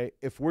 okay,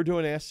 if we're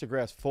doing ass to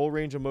grass full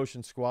range of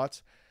motion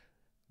squats,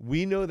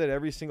 we know that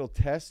every single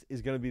test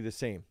is going to be the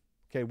same.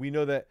 Okay, we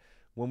know that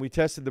when we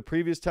tested the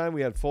previous time,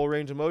 we had full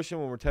range of motion.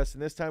 When we're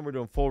testing this time, we're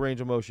doing full range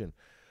of motion.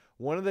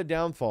 One of the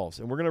downfalls,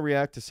 and we're going to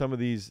react to some of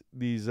these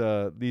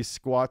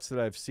squats that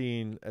I've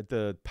seen at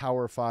the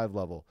Power 5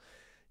 level.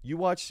 You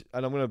watch,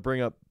 and I'm going to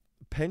bring up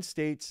Penn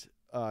State's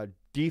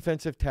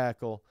defensive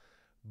tackle,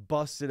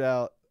 busted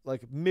out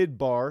like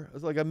mid-bar. It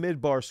was like a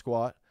mid-bar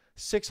squat,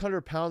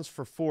 600 pounds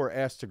for 4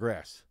 ass to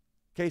grass.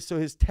 Okay, so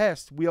his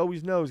test, we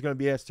always know, is going to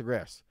be ass to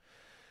grass.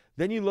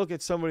 Then you look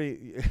at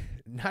somebody,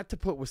 not to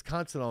put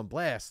Wisconsin on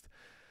blast,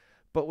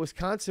 but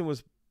Wisconsin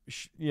was,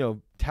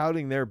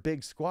 touting their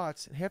big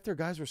squats, and half their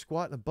guys were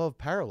squatting above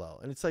parallel.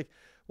 And it's like,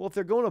 well, if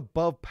they're going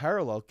above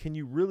parallel, can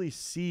you really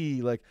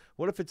see, like,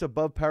 what if it's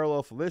above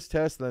parallel for this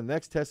test, and the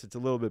next test it's a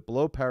little bit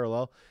below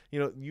parallel?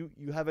 You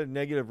have a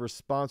negative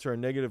response or a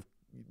negative,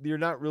 you're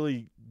not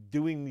really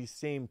doing the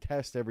same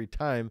test every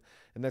time,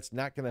 and that's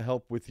not going to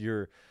help with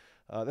your,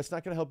 that's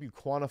not going to help you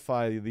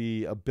quantify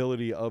the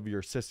ability of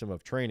your system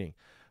of training.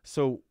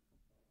 So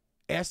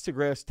ass to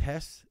grass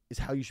tests is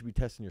how you should be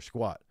testing your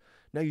squat.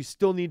 Now, you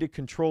still need to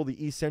control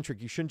the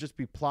eccentric. You shouldn't just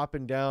be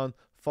plopping down,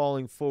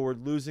 falling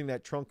forward, losing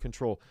that trunk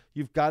control.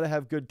 You've got to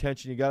have good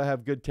tension. You got to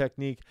have good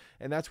technique.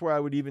 And that's where I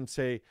would even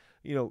say,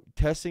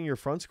 testing your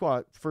front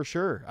squat for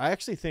sure. I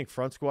actually think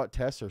front squat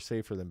tests are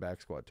safer than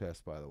back squat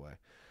tests, by the way.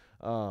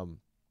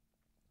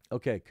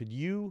 Okay, could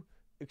you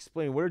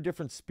explain what are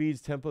different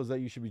speeds, tempos that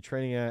you should be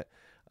training at?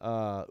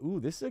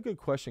 This is a good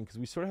question because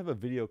we sort of have a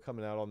video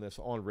coming out on this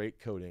on rate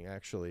coding,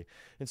 actually.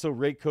 And so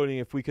rate coding,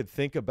 if we could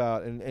think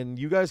about, and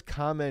you guys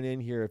comment in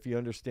here if you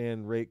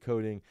understand rate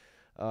coding.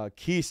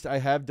 Keist, I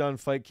have done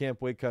fight camp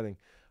weight cutting.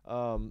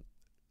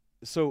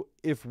 So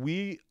if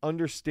we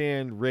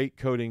understand rate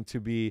coding to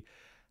be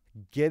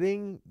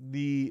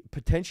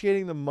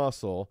potentiating the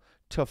muscle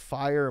to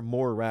fire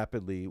more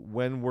rapidly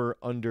when we're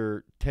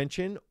under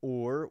tension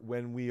or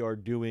when we are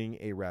doing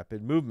a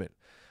rapid movement.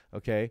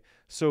 Okay,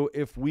 so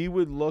if we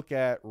would look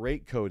at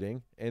rate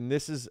coding, and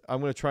I'm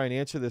going to try and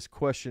answer this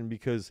question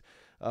because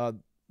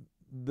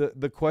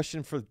the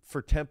question for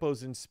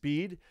tempos and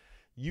speed,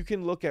 you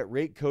can look at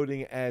rate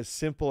coding as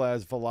simple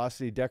as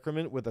velocity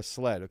decrement with a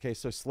sled. Okay,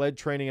 so sled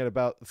training at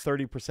about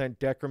 30%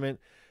 decrement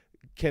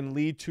can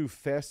lead to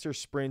faster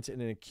sprints in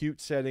an acute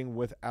setting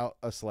without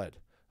a sled.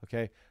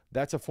 Okay,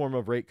 that's a form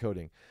of rate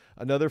coding.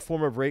 Another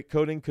form of rate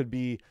coding could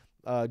be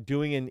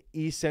doing an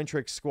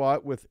eccentric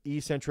squat with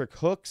eccentric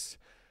hooks.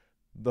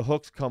 The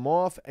hooks come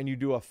off and you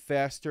do a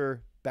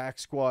faster back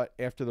squat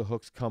after the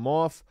hooks come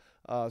off.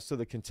 So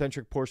the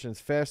concentric portion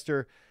is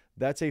faster.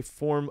 That's a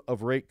form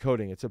of rate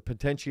coding. It's a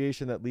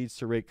potentiation that leads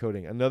to rate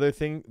coding. Another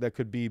thing that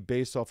could be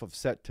based off of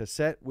set to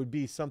set would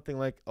be something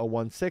like a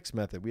 1-6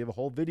 method. We have a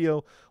whole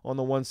video on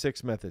the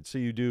 1-6 method. So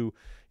you do,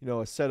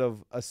 a set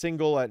of a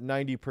single at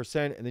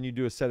 90%, and then you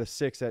do a set of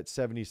 6 at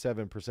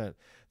 77%.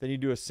 Then you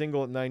do a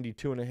single at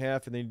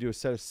 92.5, and then you do a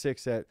set of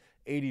 6 at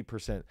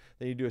 80%.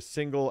 Then you do a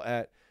single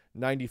at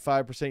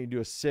 95%. You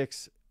do a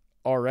 6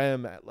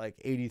 RM at like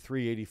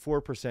 83,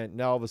 84%.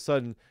 Now all of a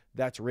sudden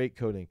that's rate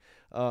coding.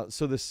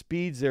 So the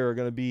speeds there are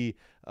going to be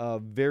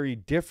very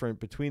different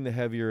between the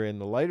heavier and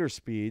the lighter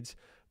speeds.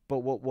 But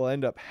what will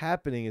end up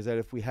happening is that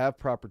if we have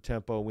proper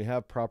tempo and we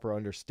have proper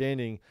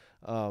understanding,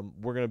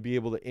 we're going to be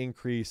able to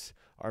increase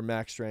our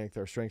max strength,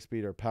 our strength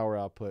speed, our power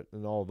output,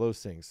 and all of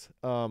those things.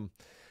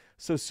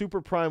 So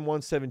Super Prime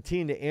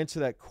 117, to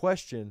answer that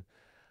question,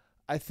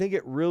 I think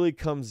it really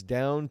comes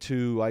down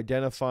to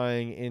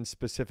identifying in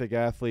specific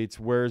athletes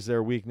where's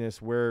their weakness,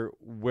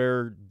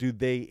 where do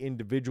they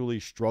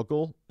individually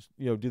struggle?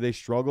 Do they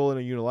struggle in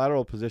a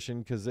unilateral position?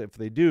 Because if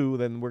they do,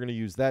 then we're going to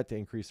use that to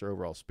increase their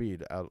overall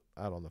speed out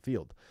on the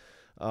field.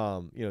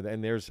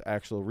 And there's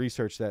actual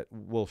research that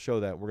will show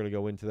that. We're going to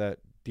go into that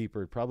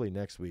deeper probably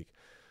next week.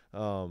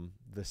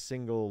 The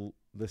single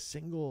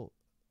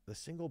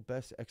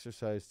best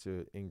exercise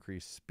to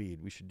increase speed.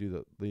 We should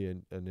do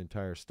an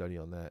entire study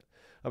on that.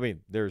 I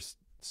mean, there's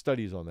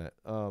studies on that.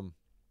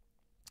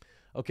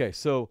 Okay,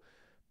 so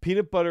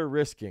peanut butter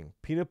risking.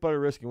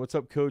 What's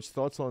up, Coach?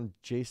 Thoughts on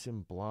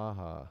Jason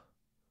Blaha?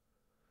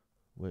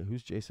 Wait,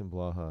 who's Jason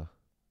Blaha?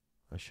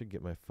 I should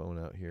get my phone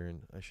out here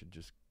and I should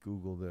just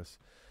Google this.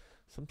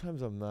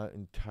 Sometimes I'm not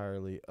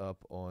entirely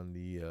up on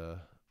the...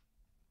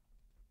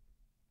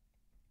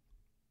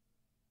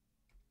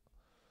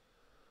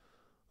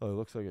 Oh, he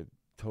looks like a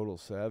total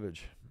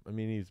savage. I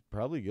mean, he's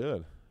probably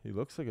good. He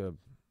looks like a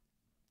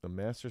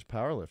Masters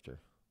powerlifter.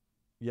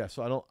 Yeah,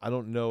 so I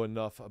don't know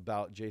enough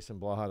about Jason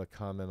Blaha to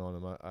comment on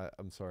him.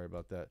 I'm sorry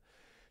about that.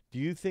 Do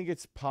you think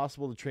it's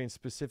possible to train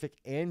specific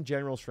and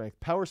general strength,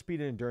 power,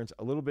 speed, and endurance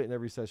a little bit in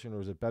every session,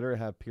 or is it better to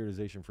have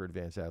periodization for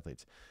advanced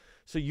athletes?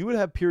 So you would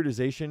have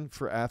periodization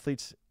for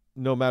athletes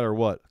no matter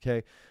what,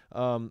 okay?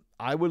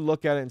 I would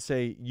look at it and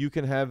say you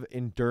can have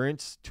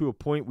endurance to a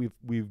point.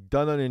 We've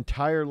done an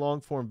entire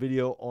long form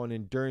video on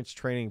endurance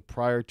training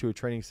prior to a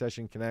training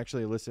session can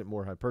actually elicit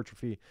more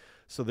hypertrophy.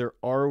 So there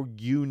are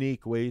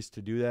unique ways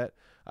to do that.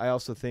 I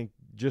also think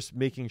just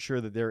making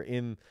sure that they're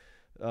in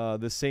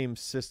the same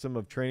system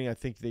of training, I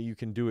think that you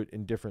can do it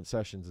in different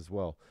sessions as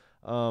well.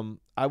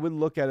 I would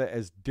look at it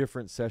as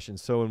different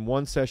sessions. So in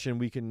one session,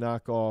 we can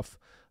knock off,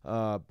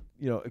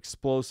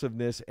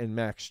 explosiveness and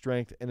max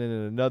strength. And then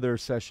in another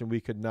session, we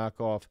could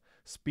knock off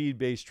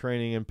speed-based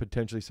training and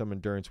potentially some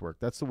endurance work.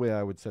 That's the way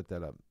I would set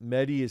that up.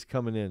 Medi is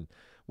coming in.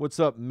 What's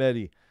up,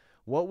 Medi?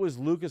 What was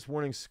Lucas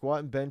Warning's squat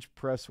and bench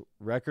press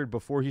record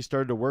before he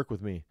started to work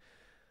with me?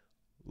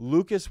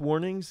 Lucas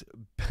Warning's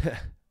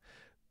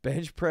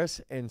bench press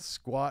and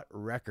squat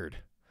record.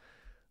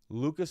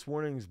 Lucas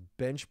Warning's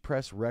bench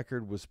press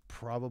record was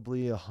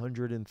probably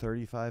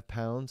 135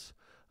 pounds.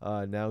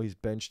 Now he's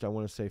benched, I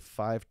want to say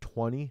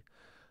 520.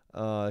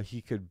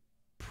 He could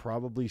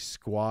probably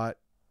squat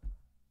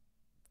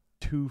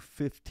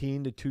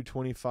 215 to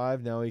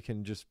 225. Now he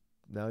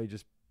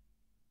just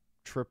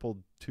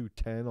tripled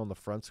 210 on the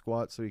front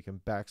squat, so he can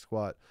back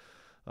squat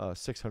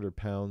 600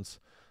 pounds.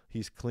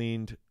 He's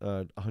cleaned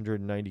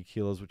 190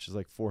 kilos, which is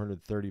like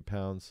 430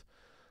 pounds.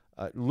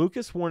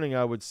 Lucas Warning,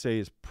 I would say,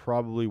 is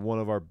probably one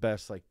of our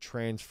best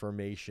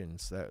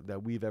transformations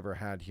that we've ever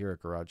had here at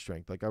Garage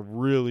Strength. Like a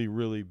really,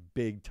 really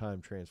big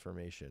time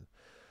transformation.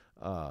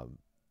 I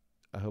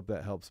hope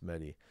that helps,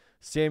 Medi.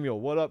 Samuel,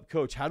 what up,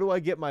 Coach? How do I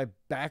get my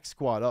back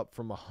squat up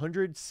from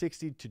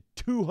 160 to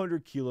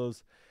 200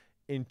 kilos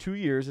in 2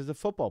 years as a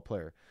football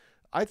player?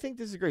 I think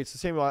this is great. So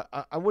Samuel,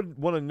 I would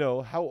want to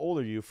know, how old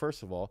are you,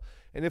 first of all?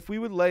 And if we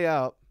would lay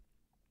out,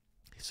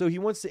 so he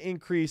wants to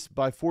increase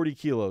by 40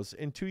 kilos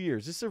in 2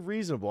 years. This is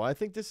reasonable. I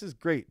think this is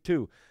great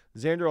too.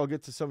 Xander, I'll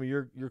get to some of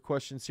your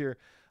questions here.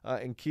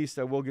 And Keist,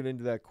 I will get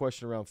into that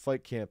question around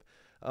fight camp.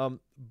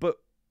 But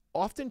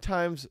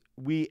oftentimes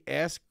we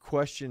ask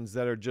questions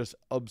that are just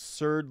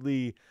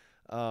absurdly,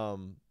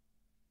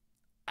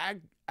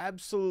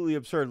 absolutely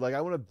absurd. Like,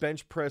 I want to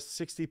bench press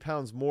 60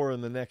 pounds more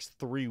in the next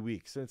 3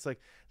 weeks. And it's like,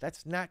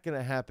 that's not going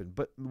to happen.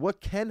 But what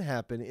can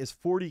happen is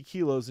 40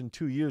 kilos in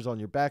 2 years on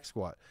your back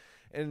squat.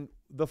 And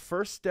the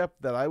first step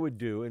that I would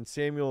do, and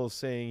Samuel is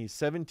saying he's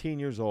 17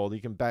 years old, he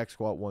can back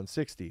squat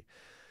 160.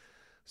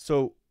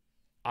 So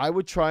I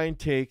would try and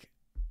take,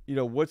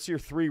 what's your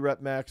 3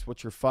 rep max?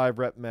 What's your 5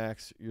 rep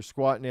max? Your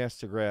squat and ass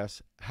to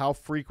grass. How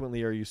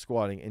frequently are you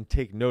squatting? And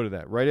take note of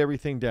that. Write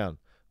everything down.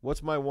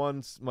 What's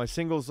my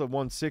singles of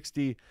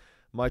 160?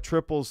 My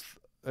triples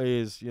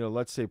is,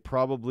 let's say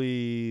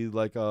probably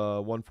like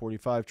a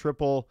 145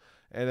 triple.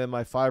 And then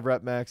my 5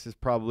 rep max is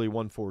probably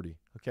 140.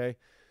 Okay.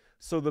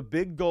 So the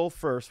big goal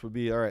first would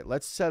be, all right,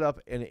 let's set up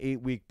an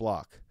 8-week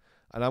block.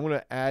 And I'm going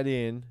to add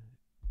in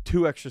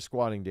 2 extra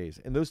squatting days.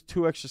 And those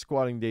 2 extra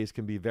squatting days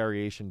can be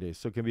variation days.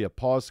 So it can be a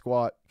pause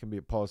squat, it can be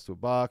a pause to a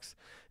box,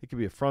 it could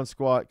be a front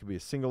squat, it could be a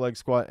single leg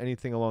squat,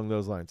 anything along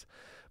those lines.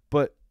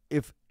 But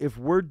if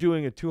we're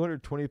doing a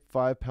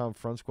 225-pound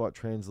front squat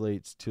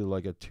translates to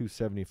like a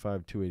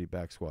 275, 280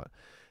 back squat.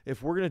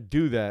 If we're going to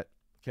do that,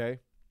 okay,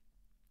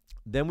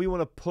 then we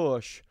want to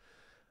push.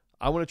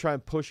 I want to try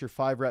and push your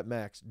 5 rep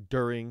max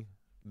during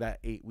that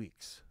 8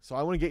 weeks. So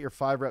I want to get your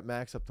 5 rep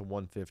max up to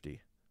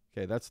 150.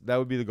 Okay, that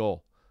would be the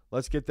goal.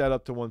 Let's get that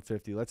up to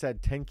 150. Let's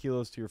add 10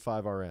 kilos to your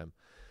 5 RM.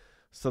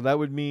 So that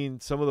would mean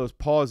some of those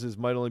pauses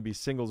might only be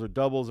singles or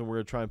doubles, and we're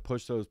going to try and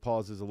push those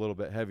pauses a little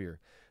bit heavier.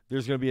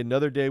 There's going to be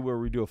another day where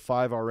we do a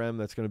 5 RM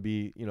that's going to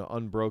be,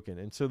 unbroken.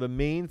 And so the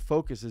main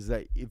focus is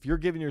that if you're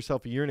giving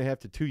yourself 1.5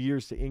 to 2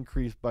 years to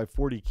increase by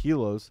 40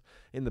 kilos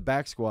in the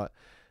back squat,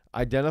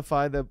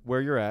 identify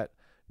where you're at.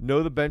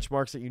 Know the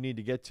benchmarks that you need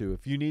to get to.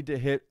 If you need to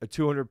hit a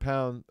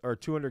 200-pound or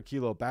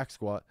 200-kilo back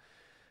squat,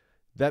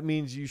 that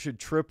means you should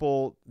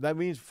triple. That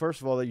means, first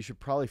of all, that you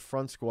should probably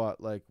front squat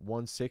like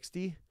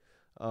 160.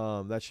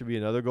 That should be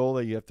another goal,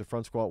 that you have to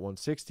front squat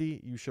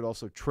 160. You should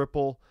also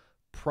triple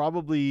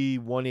probably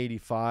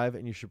 185,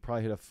 and you should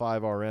probably hit a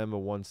 5 RM of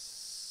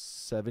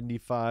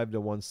 175 to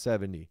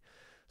 170.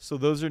 So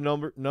those are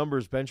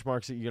numbers,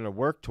 benchmarks that you're going to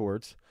work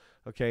towards.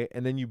 Okay,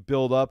 and then you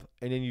build up,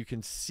 and then you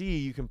can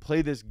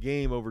play this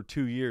game over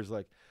 2 years.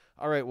 Like,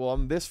 all right, well,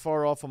 I'm this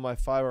far off on my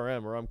 5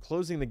 RM, or I'm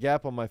closing the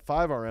gap on my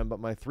 5 RM, but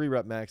my 3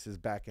 rep max is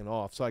backing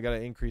off. So I got to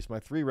increase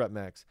my 3 rep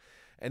max.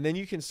 And then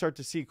you can start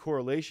to see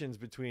correlations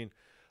between,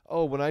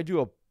 when I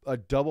do a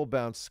double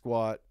bounce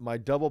squat, my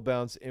double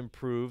bounce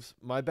improves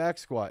my back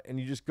squat. And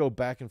you just go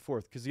back and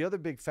forth. Because the other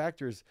big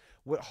factor is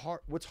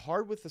what's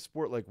hard with the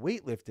sport like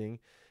weightlifting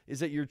is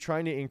that you're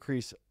trying to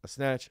increase a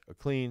snatch, a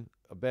clean,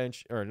 a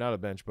bench, or not a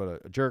bench, but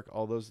a jerk,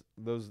 all those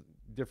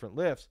different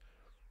lifts.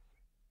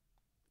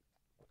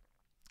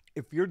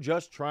 If you're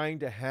just trying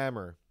to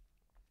hammer,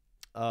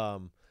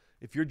 your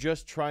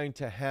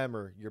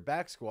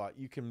back squat,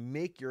 you can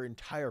make your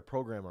entire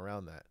program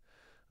around that.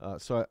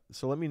 So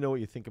let me know what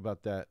you think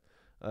about that,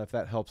 if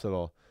that helps at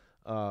all.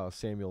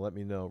 Samuel, let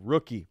me know.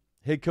 Rookie,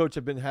 hey coach,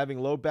 I've been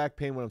having low back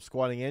pain when I'm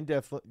squatting and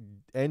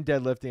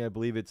deadlifting. I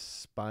believe it's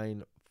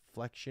spine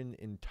flexion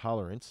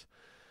intolerance.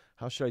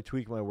 How should I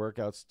tweak my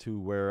workouts to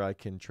where I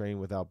can train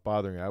without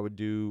bothering? I would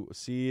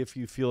see if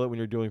you feel it when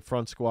you're doing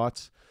front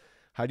squats.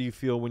 How do you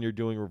feel when you're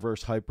doing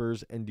reverse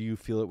hypers? And do you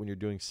feel it when you're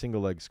doing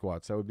single leg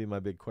squats? That would be my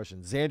big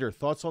question. Xander,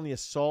 thoughts on the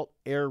Assault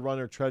Air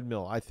Runner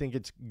treadmill? I think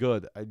it's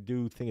good. I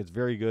do think it's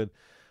very good.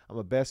 I'm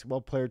a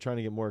basketball player trying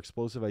to get more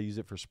explosive. I use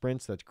it for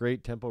sprints. That's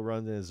great. Tempo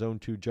runs and a zone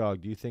 2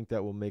 jog. Do you think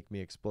that will make me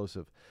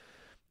explosive?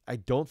 I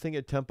don't think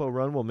a tempo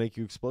run will make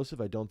you explosive.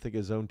 I don't think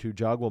a zone 2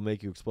 jog will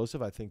make you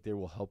explosive. I think they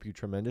will help you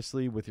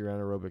tremendously with your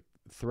anaerobic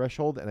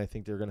threshold, and I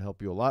think they're going to help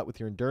you a lot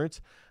with your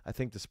endurance. I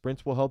think the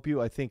sprints will help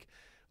you. I think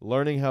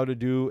learning how to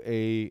do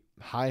a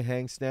high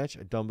hang snatch,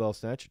 a dumbbell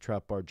snatch, a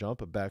trap bar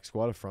jump, a back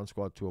squat, a front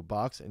squat to a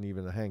box, and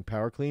even a hang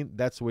power clean,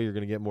 that's the way you're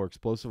going to get more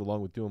explosive,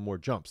 along with doing more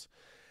jumps.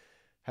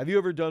 Have you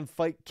ever done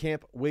fight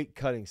camp weight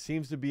cutting?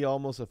 Seems to be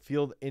almost a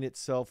field in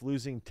itself,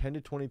 losing 10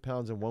 to 20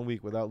 pounds in 1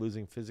 week without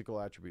losing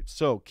physical attributes.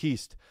 So,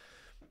 Keist,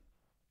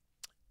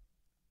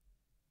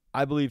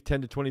 I believe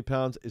 10 to 20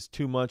 pounds is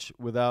too much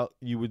without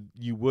you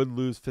would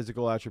lose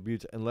physical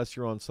attributes unless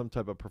you're on some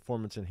type of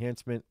performance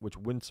enhancement, which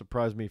wouldn't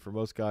surprise me for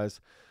most guys.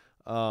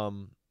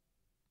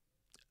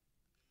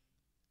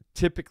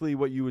 Typically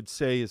what you would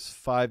say is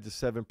 5 to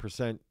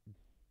 7%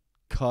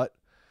 cut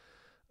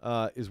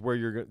is where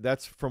you're going.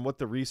 That's from what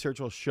the research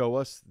will show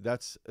us.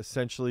 That's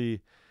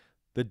essentially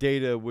the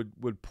data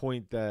would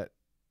point that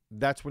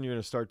that's when you're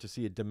going to start to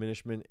see a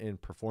diminishment in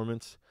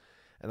performance.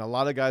 And a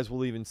lot of guys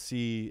will even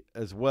see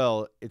as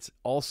well, it's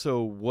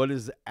also what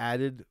is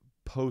added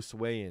post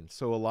weigh-in.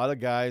 So a lot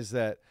of guys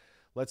that,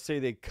 let's say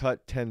they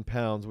cut 10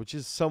 pounds, which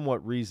is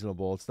somewhat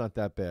reasonable. It's not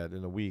that bad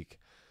in a week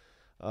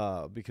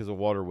because of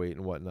water weight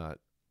and whatnot.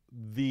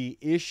 The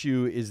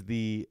issue is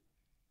the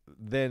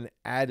then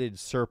added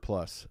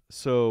surplus.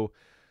 So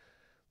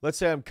let's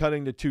say I'm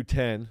cutting to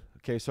 210.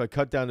 Okay, so I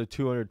cut down to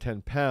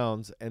 210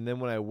 pounds, and then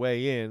when I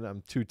weigh in,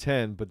 I'm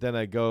 210, but then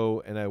I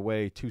go and I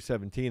weigh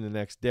 217 the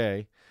next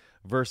day.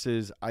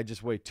 Versus I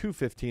just weigh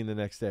 215 the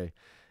next day.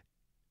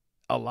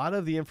 A lot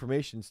of the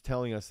information is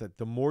telling us that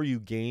the more you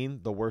gain,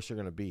 the worse you're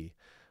going to be.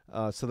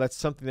 So that's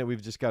something that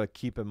we've just got to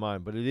keep in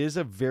mind. But it is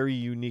a very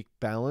unique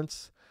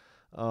balance.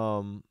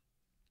 I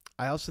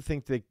also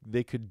think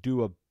they could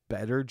do a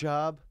better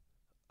job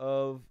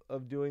of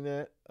doing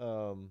that.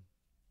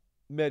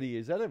 Mehdi,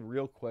 is that a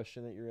real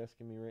question that you're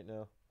asking me right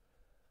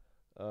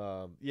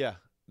now? Yeah.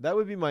 That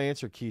would be my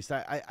answer, Keith.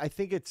 I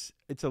think it's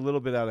a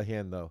little bit out of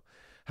hand though.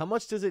 How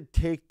much does it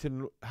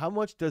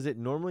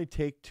normally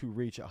take to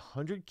reach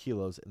 100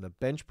 kilos in the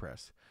bench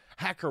press?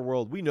 Hacker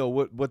world, we know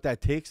what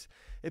that takes.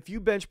 If you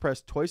bench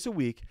press twice a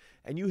week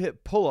and you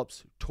hit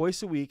pull-ups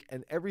twice a week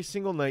and every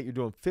single night you're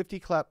doing 50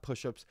 clap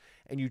push-ups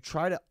and you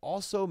try to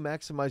also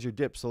maximize your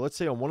dips. So let's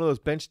say on one of those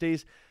bench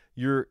days,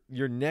 your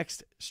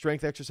next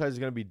strength exercise is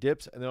going to be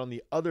dips, and then on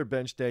the other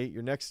bench day,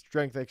 your next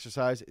strength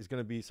exercise is going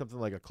to be something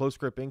like a close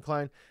grip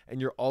incline,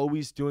 and you're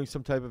always doing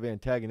some type of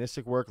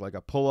antagonistic work like a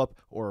pull-up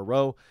or a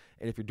row.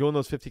 And if you're doing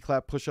those 50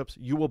 clap push-ups,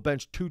 you will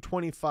bench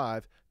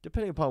 225,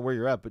 depending upon where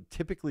you're at, but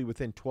typically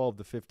within 12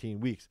 to 15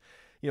 weeks.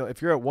 You know, if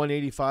you're at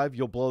 185,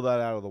 you'll blow that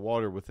out of the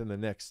water within the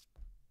next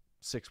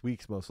 6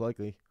 weeks, most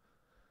likely.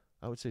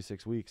 I would say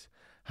 6 weeks.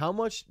 How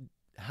much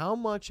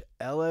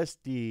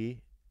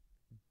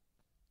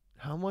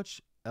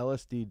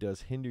LSD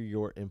does hinder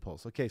your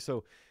impulse? Okay,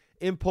 so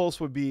impulse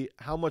would be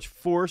how much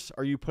force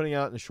are you putting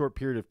out in a short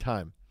period of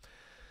time?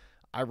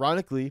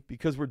 Ironically,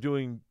 because we're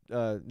doing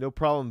no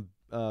problem,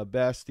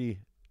 Basti,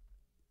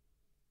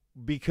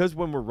 because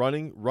when we're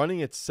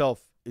running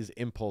itself is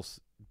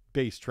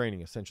impulse-based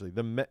training, essentially.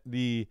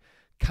 The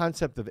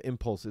concept of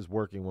impulse is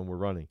working when we're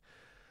running.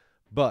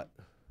 But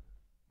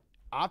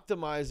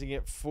optimizing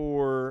it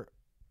for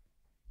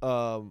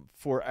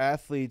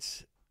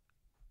athletes,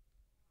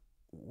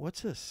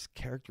 what's a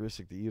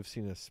characteristic that you've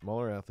seen a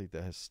smaller athlete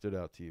that has stood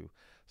out to you?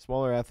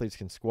 Smaller athletes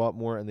can squat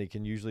more, and they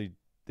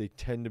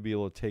tend to be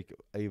able to take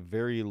a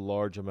very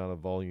large amount of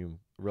volume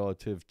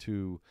relative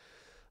to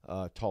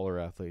taller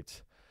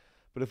athletes.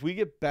 But if we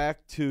get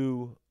back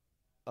to,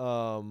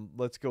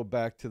 let's go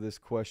back to this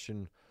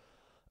question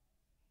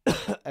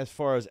as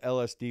far as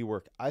LSD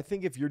work. I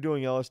think if you're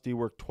doing LSD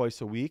work twice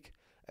a week,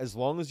 as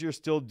long as you're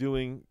still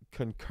doing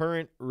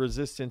concurrent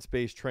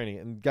resistance-based training,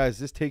 and guys,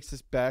 this takes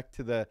us back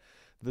to the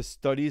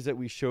studies that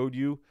we showed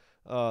you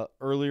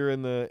earlier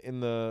in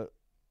the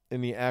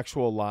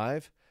actual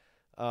live.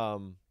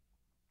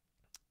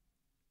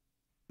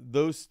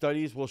 Those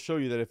studies will show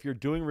you that if you're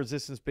doing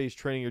resistance-based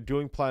training, you're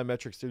doing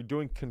plyometrics, you're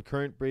doing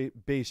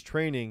concurrent-based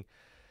training,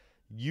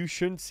 you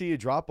shouldn't see a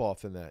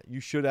drop-off in that.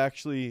 You should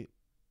actually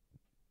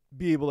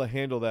be able to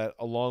handle that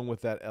along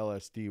with that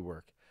LSD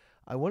work.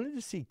 I wanted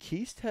to see,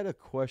 Keist had a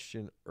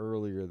question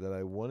earlier that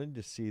I wanted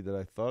to see that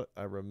I thought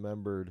I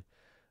remembered.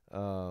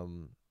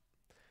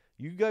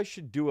 You guys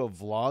should do a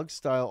vlog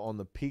style on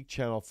the Peak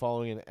channel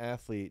following an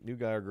athlete, new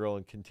guy or girl,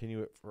 and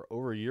continue it for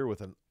over a year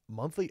with a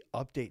monthly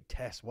update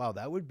test. Wow,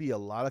 that would be a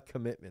lot of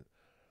commitment.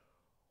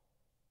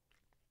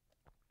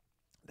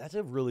 That's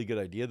a really good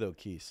idea, though,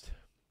 Keist.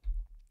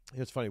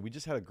 It's funny. We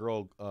just had a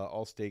girl,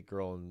 all-state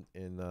girl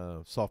in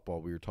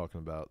softball we were talking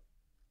about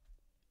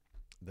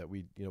that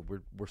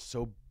we're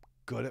so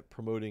good at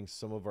promoting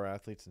some of our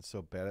athletes and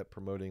so bad at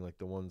promoting like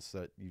the ones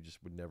that you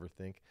just would never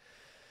think.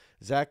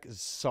 Zach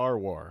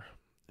Sarwar.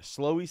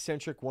 Slow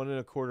eccentric 1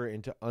 1/4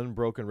 into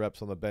unbroken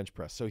reps on the bench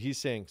press. So he's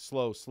saying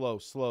slow, slow,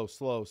 slow,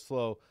 slow,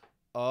 slow,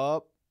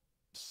 up,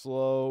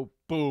 slow,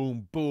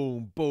 boom,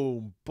 boom,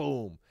 boom,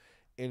 boom.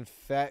 In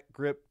fat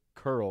grip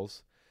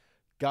curls.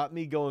 Got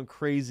me going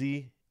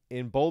crazy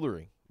in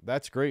bouldering.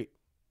 That's great.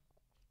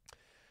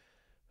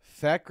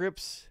 Fat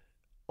grips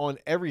on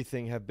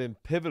everything have been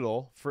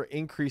pivotal for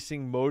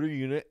increasing motor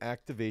unit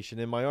activation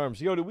in my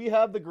arms. Yo, do we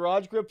have the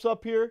garage grips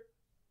up here?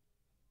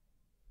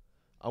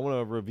 I want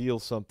to reveal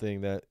something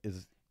that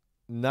is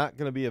not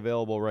going to be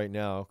available right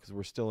now because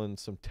we're still in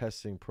some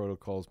testing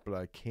protocols, but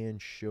I can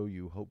show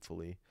you,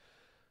 hopefully.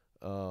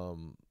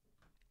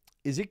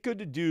 Is it good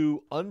to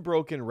do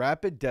unbroken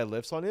rapid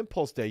deadlifts on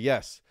impulse day?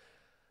 Yes.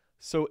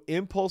 So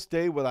impulse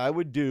day, what I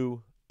would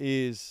do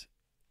is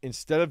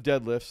instead of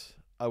deadlifts,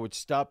 I would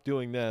stop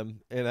doing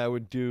them, and I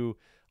would do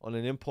on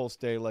an impulse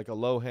day like a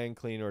low hang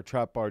clean or a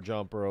trap bar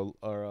jump or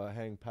a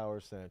hang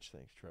power snatch.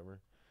 Thanks, Trevor.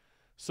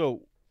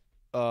 So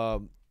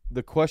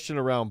the question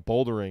around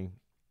bouldering,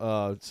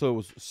 so it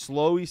was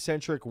slow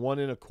eccentric 1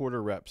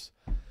 1/4 reps.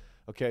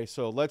 Okay,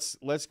 so let's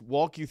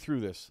walk you through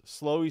this.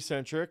 Slow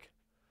eccentric,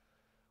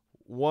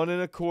 1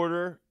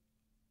 1/4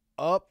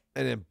 up,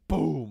 and then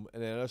boom,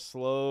 and then a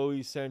slow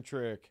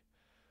eccentric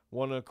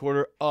 1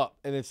 1/4 up,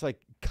 and it's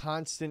like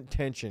constant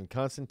tension.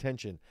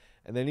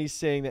 And then he's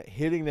saying that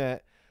hitting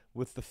that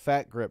with the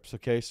fat grips.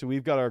 Okay, so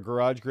we've got our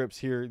garage grips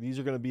here. These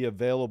are going to be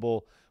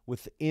available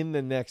within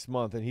the next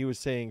month. And he was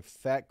saying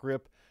fat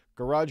grip,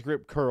 garage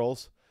grip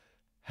curls,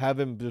 have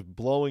him just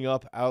blowing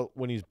up out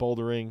when he's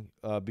bouldering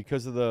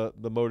because of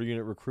the motor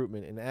unit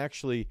recruitment. And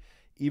actually,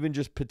 even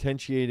just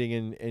potentiating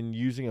and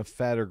using a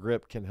fatter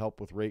grip can help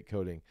with rate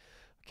coding.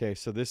 Okay,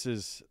 so this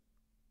is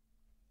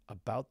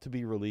about to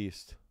be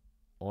released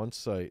on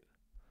site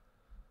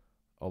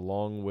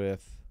along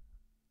with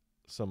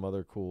some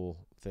other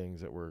cool things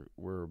that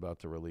we're about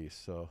to release.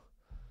 So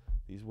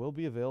these will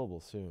be available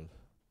soon.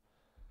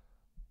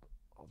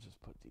 I'll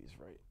just put these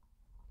right,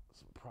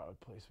 some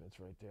product placements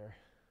right there.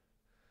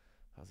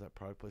 How's that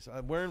product placement?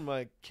 I'm wearing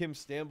my Kim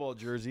Stanball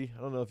jersey.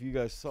 I don't know if you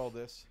guys saw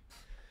this.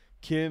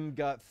 Kim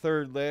got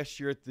third last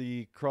year at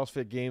the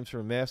CrossFit Games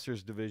for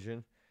Masters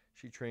division.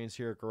 She trains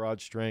here at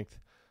Garage Strength,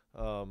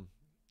 and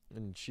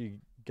she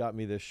got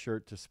me this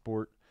shirt to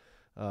sport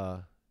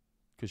because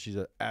she's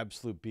an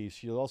absolute beast.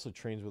 She also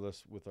trains with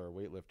us with our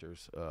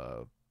weightlifters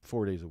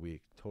 4 days a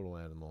week. Total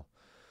animal.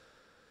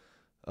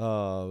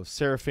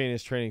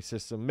 Seraphanis training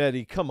system.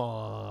 Medi, come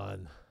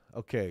on.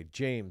 Okay,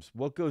 James,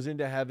 what goes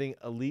into having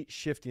elite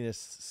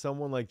shiftiness,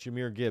 someone like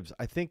Jameer Gibbs?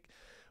 I think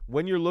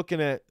when you're looking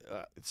at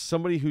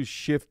somebody who's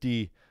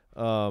shifty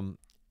and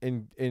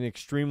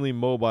extremely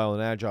mobile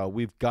and agile,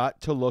 we've got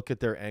to look at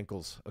their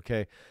ankles,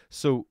 okay?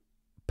 So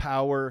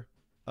power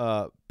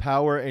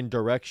and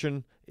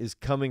direction is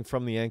coming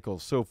from the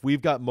ankles. So if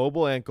we've got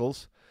mobile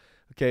ankles,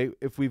 okay,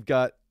 if we've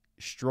got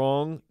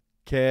strong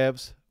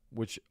calves,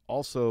 which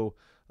also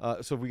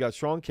so if we got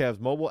strong calves,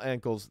 mobile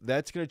ankles,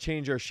 that's going to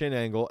change our shin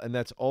angle, and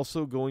that's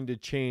also going to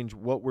change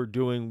what we're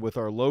doing with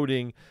our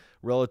loading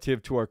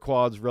relative to our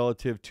quads,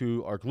 relative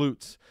to our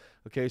glutes.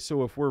 Okay,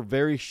 so if we're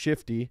very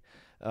shifty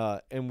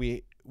and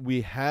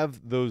we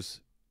have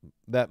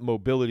that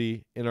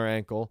mobility in our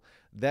ankle,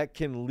 that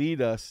can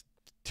lead us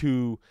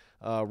to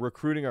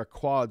recruiting our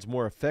quads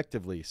more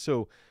effectively.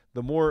 So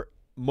the more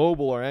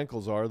mobile our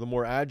ankles are, the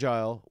more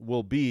agile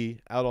we'll be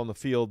out on the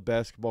field,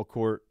 basketball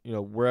court,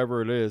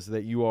 wherever it is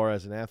that you are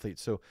as an athlete.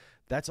 So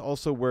that's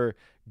also where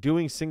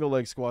doing single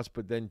leg squats,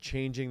 but then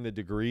changing the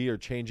degree or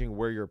changing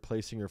where you're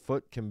placing your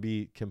foot can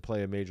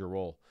play a major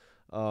role.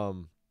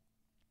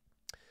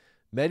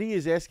 Medi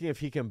is asking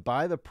if he can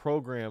buy the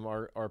program,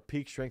 our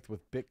peak strength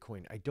with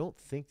Bitcoin. I don't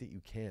think that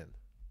you can.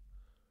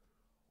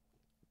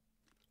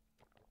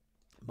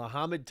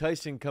 Muhammad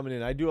Tyson coming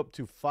in. I do up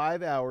to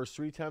 5 hours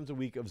 3 times a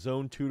week of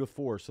zone 2 to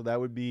 4. So that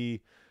would be,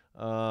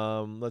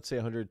 let's say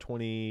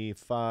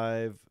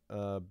 125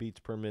 beats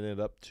per minute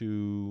up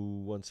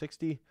to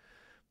 160.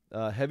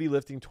 Heavy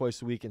lifting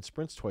twice a week and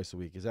sprints twice a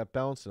week. Is that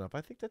balanced enough? I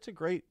think that's a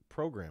great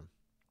program.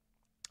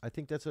 I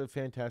think that's a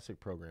fantastic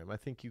program. I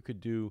think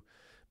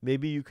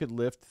maybe you could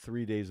lift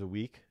 3 days a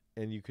week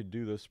and you could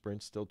do those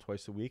sprints still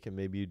twice a week, and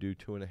maybe you do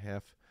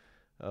 2.5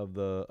 of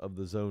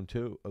the zone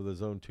 2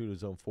 to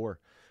zone 4.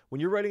 When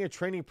you're writing a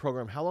training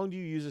program, how long do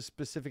you use a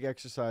specific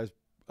exercise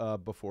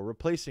before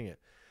replacing it?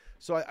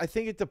 So I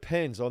think it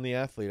depends on the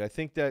athlete. I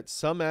think that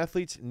some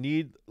athletes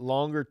need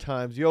longer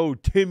times. Yo,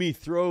 Timmy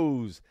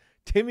throws.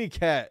 Timmy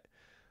Cat.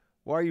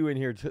 Why are you in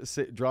here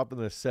dropping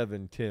the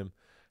 7, Tim?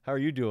 How are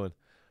you doing?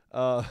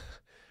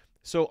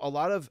 So a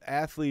lot of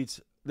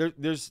athletes, and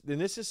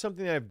this is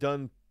something that I've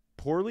done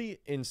poorly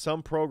in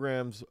some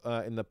programs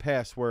in the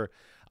past, where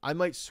I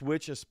might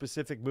switch a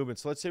specific movement.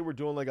 So let's say we're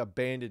doing like a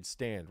banded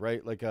stand,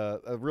 right? Like a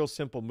real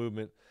simple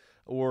movement.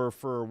 Or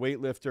for a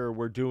weightlifter,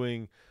 we're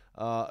doing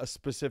a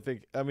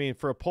specific,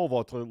 for a pole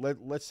vaulter,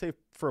 let's say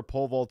for a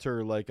pole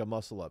vaulter, like a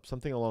muscle up,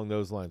 something along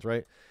those lines,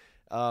 right?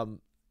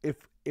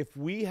 If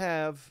we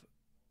have,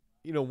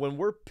 when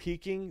we're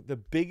peaking, the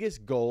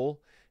biggest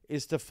goal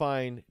is to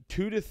find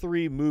 2 to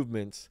 3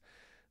 movements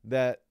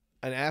that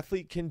an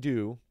athlete can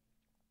do,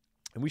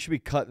 and we should be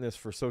cutting this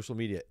for social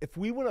media. If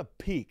we want to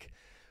peak,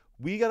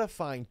 we got to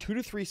find 2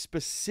 to 3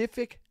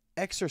 specific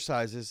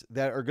exercises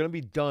that are going to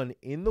be done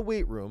in the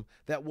weight room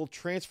that will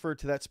transfer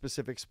to that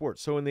specific sport.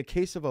 So in the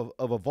case of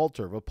a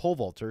vaulter, of a pole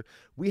vaulter,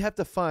 we have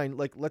to find,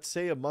 like, let's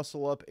say a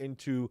muscle up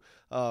into,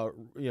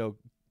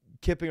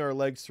 kipping our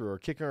legs through or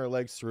kicking our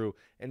legs through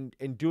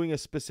and doing a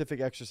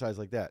specific exercise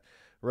like that,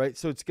 right?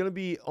 So it's going to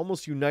be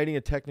almost uniting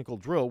a technical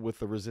drill with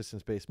the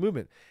resistance-based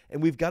movement.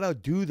 And we've got to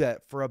do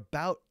that for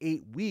about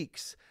 8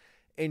 weeks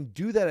and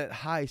do that at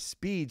high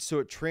speed so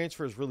it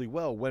transfers really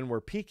well when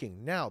we're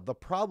peaking. Now, the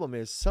problem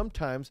is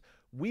sometimes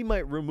we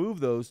might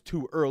remove those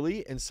too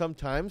early, and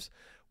sometimes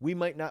we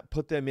might not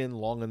put them in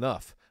long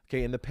enough.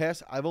 Okay, in the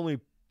past, I've only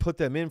put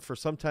them in for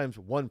sometimes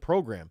one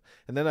program,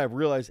 and then I've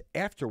realized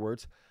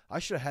afterwards I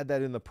should have had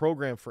that in the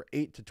program for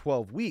 8 to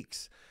 12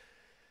 weeks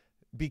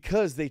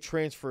because they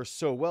transfer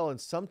so well.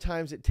 And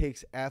sometimes it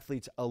takes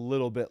athletes a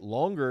little bit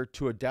longer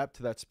to adapt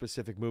to that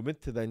specific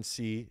movement to then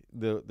see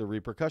the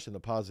repercussion, the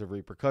positive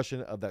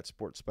repercussion of that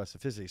sport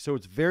specificity. So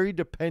it's very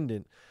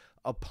dependent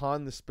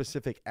upon the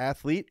specific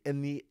athlete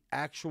and the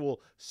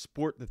actual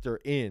sport that they're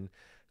in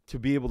to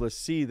be able to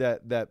see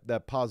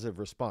that positive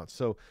response.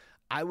 So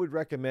I would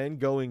recommend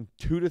going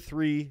 2 to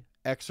 3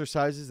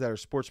 exercises that are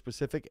sport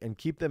specific and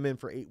keep them in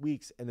for 8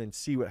 weeks and then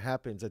see what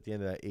happens at the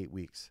end of that 8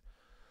 weeks.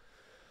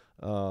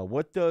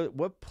 What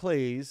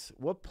days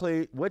of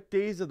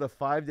the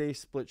 5-day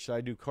split should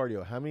I do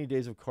cardio? How many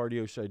days of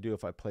cardio should I do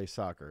if I play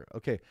soccer?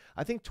 Okay,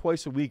 I think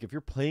twice a week. If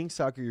you're playing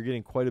soccer, you're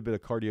getting quite a bit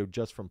of cardio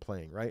just from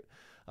playing, right?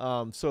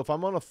 So if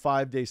I'm on a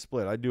 5-day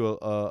split, I do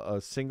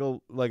a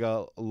single, like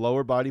a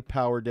lower body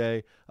power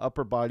day,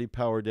 upper body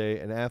power day,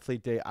 an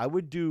athlete day. I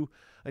would do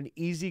an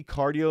easy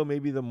cardio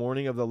maybe the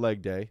morning of the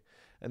leg day,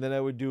 and then I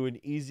would do an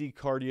easy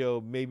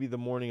cardio maybe the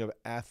morning of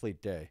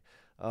athlete day.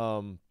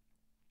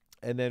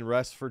 And then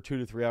rest for 2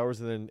 to 3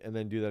 hours and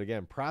then do that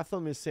again.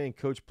 Pratham is saying,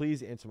 Coach,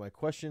 please answer my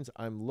questions.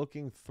 I'm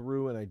looking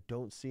through and I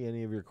don't see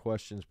any of your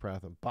questions,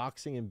 Pratham.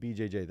 Boxing and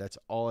BJJ. That's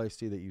all I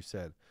see that you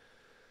said.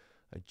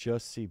 I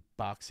just see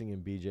boxing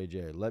and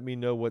BJJ. Let me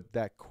know what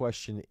that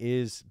question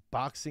is.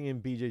 Boxing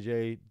and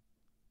BJJ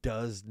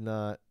does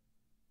not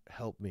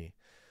help me.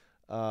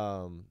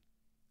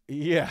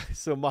 Yeah,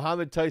 so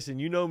Muhammad Tyson,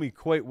 you know me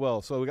quite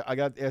well. So I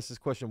got to ask this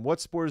question. What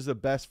sport is the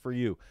best for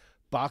you,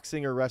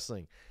 boxing or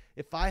wrestling?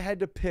 If I had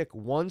to pick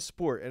one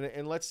sport,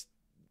 and let's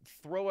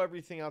throw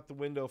everything out the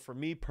window for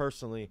me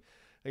personally,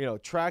 you know,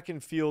 track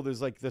and field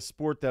is like the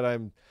sport that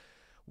I'm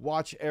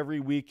watch every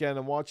weekend.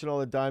 I'm watching all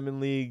the Diamond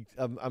League.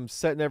 I'm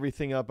setting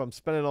everything up. I'm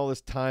spending all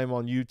this time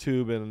on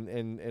YouTube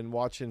and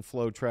watching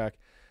Flow Track.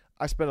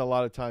 I spend a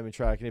lot of time in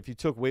track. And if you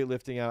took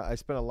weightlifting out, I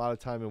spend a lot of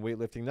time in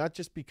weightlifting, not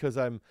just because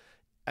I'm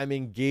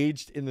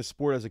engaged in the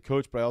sport as a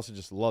coach, but I also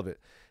just love it.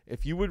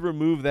 If you would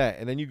remove that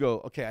and then you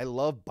go, okay, I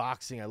love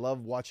boxing. I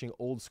love watching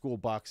old school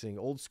boxing.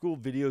 Old school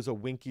videos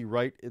of Winky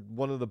Wright,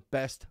 one of the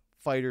best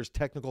fighters,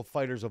 technical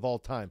fighters of all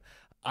time.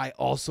 I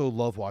also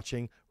love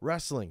watching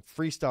wrestling,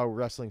 freestyle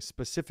wrestling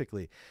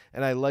specifically.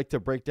 And I like to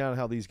break down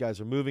how these guys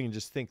are moving and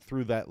just think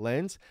through that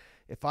lens.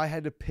 If I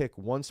had to pick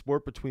one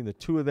sport between the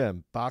two of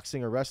them,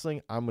 boxing or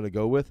wrestling, I'm going to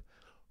go with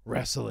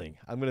wrestling.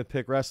 I'm going to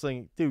pick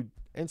wrestling. Dude,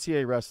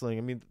 NCAA wrestling,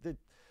 I mean,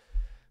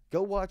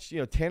 go watch, you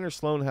know, Tanner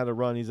Sloan had a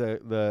run. He's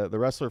the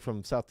wrestler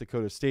from South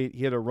Dakota State.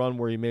 He had a run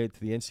where he made it to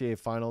the NCAA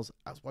finals.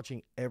 I was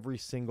watching every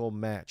single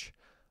match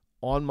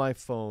on my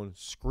phone,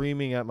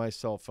 screaming at my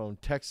cell phone,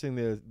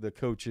 texting the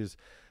coaches,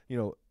 you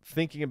know,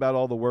 thinking about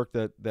all the work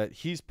that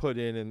he's put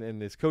in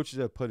and his coaches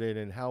have put in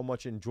and how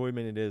much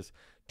enjoyment it is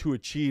to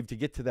achieve, to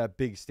get to that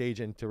big stage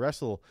and to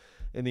wrestle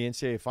in the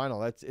NCAA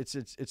final.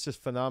 It's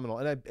just phenomenal.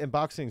 And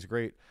boxing's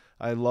great.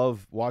 I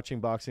love watching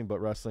boxing, but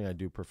wrestling I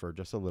do prefer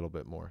just a little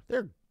bit more.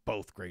 They're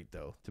both great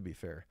though, to be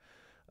fair.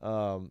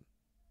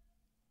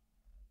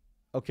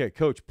 Okay,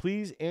 Coach,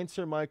 please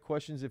answer my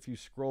questions if you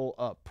scroll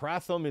up.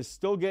 Pratham is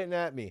still getting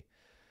at me.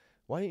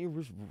 Why don't you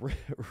just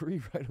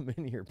rewrite them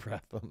in here,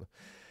 Pratham?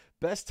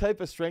 Best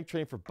type of strength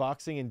training for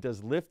boxing, and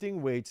does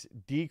lifting weights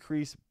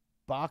decrease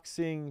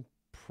boxing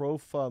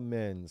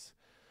performance?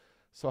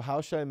 So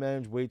how should I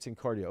manage weights and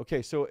cardio?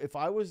 Okay, so if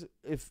I was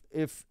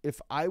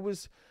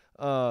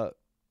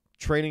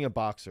training a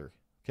boxer,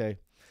 okay,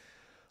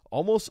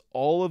 almost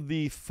all of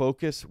the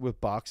focus with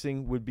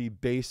boxing would be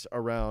based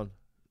around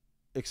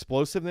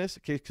explosiveness,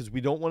 okay, because we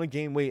don't want to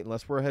gain weight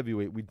unless we're a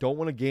heavyweight. We don't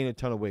want to gain a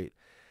ton of weight.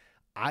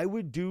 I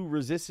would do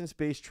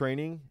resistance-based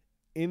training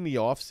in the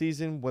off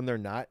season when they're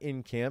not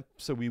in camp.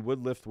 So we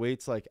would lift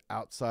weights like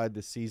outside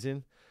the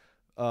season,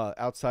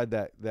 outside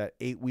that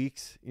 8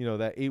 weeks, you know,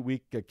 that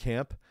 8-week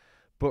camp.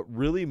 But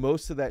really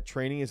most of that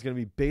training is going to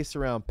be based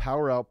around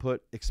power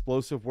output,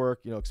 explosive work,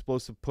 you know,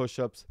 explosive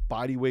push-ups,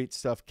 body weight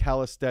stuff,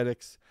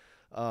 calisthenics,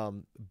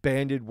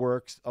 banded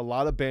works, a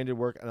lot of banded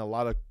work and a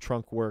lot of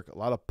trunk work, a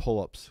lot of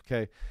pull-ups.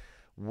 Okay.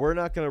 We're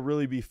not going to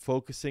really be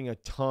focusing a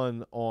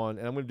ton on,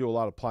 and I'm going to do a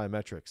lot of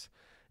plyometrics.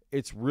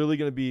 It's really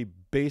going to be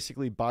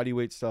basically body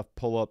weight stuff,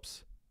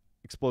 pull-ups,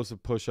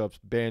 explosive push-ups,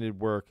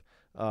 banded work,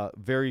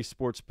 very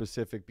sports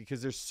specific,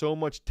 because there's so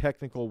much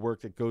technical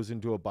work that goes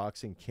into a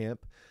boxing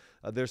camp.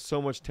 There's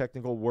so much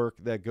technical work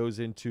that goes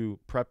into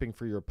prepping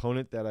for your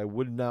opponent that I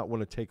would not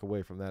want to take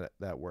away from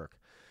that work.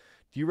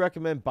 Do you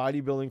recommend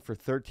bodybuilding for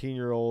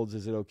 13-year-olds?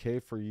 Is it okay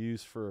for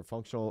use for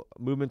functional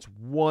movements?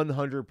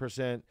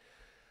 100%.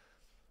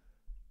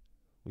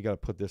 We got to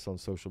put this on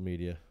social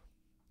media.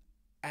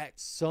 At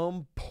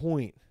some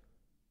point,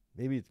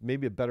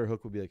 maybe a better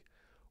hook would be like,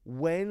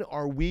 when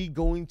are we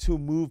going to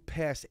move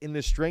past, in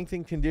the strength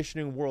and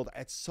conditioning world,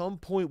 at some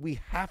point we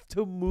have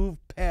to move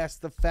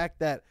past the fact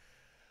that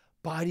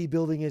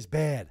bodybuilding is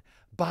bad.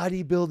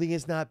 Bodybuilding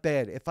is not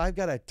bad. If I've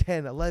got a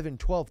 10, 11,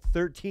 12,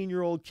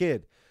 13-year-old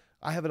kid,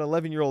 I have an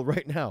 11-year-old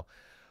right now,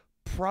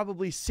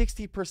 probably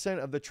 60%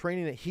 of the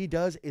training that he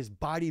does is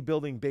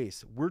bodybuilding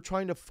based. We're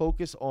trying to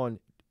focus on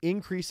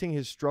increasing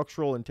his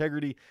structural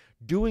integrity,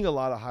 doing a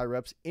lot of high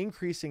reps,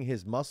 increasing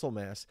his muscle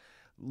mass,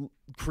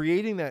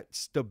 creating that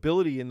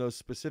stability in those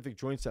specific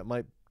joints that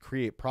might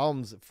create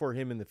problems for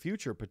him in the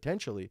future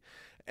potentially.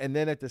 And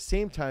then at the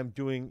same time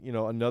doing, you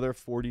know, another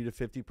 40 to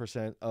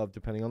 50% of,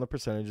 depending on the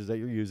percentages that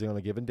you're using on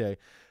a given day,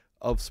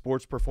 of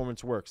sports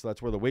performance work. So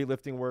that's where the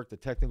weightlifting work, the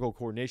technical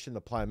coordination,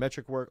 the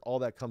plyometric work, all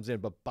that comes in.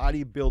 But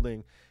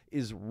bodybuilding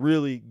is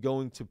really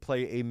going to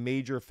play a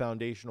major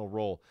foundational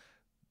role.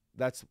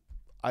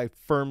 I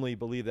firmly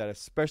believe that,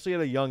 especially at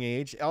a young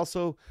age.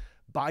 Also,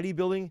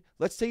 bodybuilding,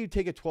 let's say you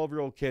take a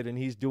 12-year-old kid and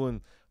he's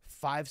doing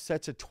 5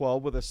 sets of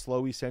 12 with a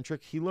slow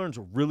eccentric. He learns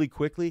really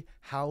quickly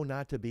how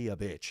not to be a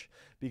bitch.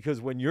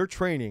 Because when you're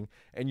training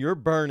and you're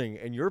burning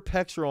and your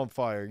pecs are on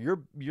fire,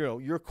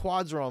 your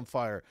quads are on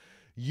fire,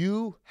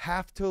 you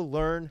have to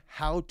learn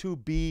how to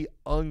be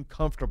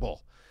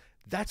uncomfortable.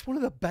 That's one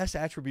of the best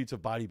attributes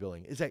of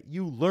bodybuilding, is that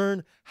you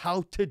learn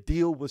how to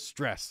deal with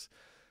stress.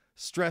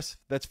 Stress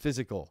that's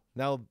physical.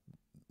 Now,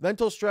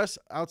 mental stress,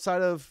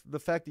 outside of the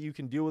fact that you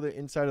can deal with it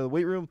inside of the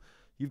weight room,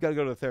 you've got to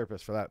go to a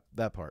therapist for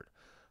that part.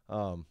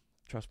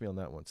 Trust me on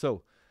that one.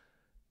 So,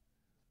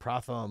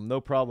 Pratham,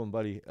 no problem,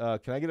 buddy.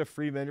 Can I get a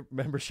free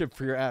membership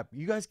for your app?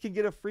 You guys can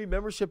get a free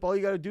membership. All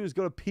you got to do is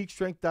go to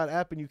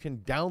peakstrength.app and you can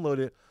download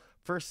it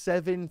for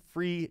 7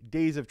 free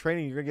days of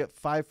training. You're going to get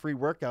 5 free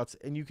workouts,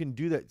 and you can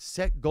do that.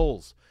 Set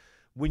goals.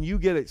 when you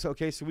get it, so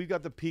we've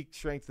got the peak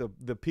strength,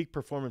 the peak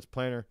performance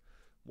planner.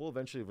 We'll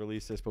eventually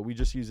release this, but we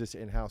just use this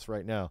in-house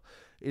right now,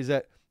 is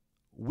that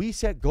we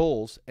set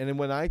goals. And then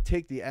when I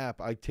take the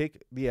app, I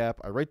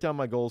write down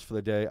my goals for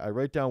the day. I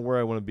write down where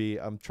I want to be.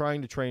 I'm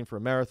trying to train for a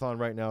marathon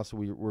right now. So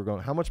we're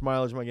going, how much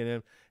mileage am I getting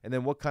in? And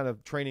then what kind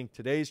of training?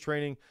 Today's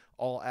training,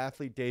 all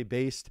athlete day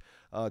based,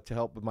 to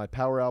help with my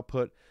power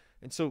output.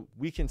 And so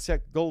we can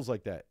set goals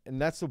like that. And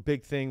that's the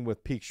big thing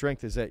with peak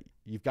strength, is that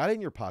you've got it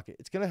in your pocket.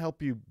 It's going to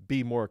help you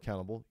be more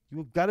accountable.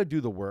 You've got to do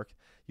the work.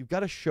 You've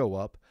got to show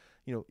up.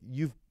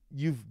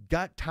 You've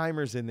got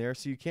timers in there,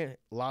 so you can't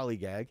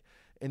lollygag.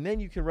 And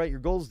then you can write your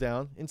goals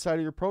down inside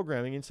of your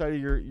programming, inside of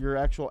your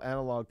actual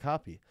analog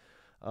copy.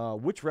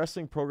 Which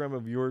wrestling program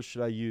of yours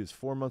should I use?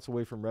 4 months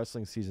away from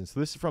wrestling season. So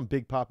this is from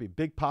Big Poppy.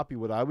 Big Poppy,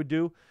 what I would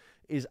do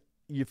is,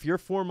 if you're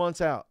 4 months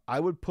out, I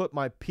would put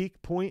my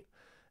peak point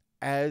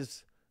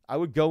as, I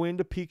would go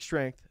into peak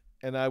strength,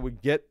 and I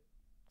would get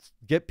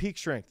peak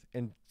strength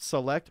and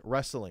select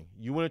wrestling.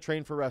 You want to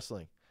train for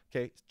wrestling.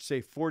 Okay,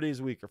 say 4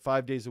 days a week or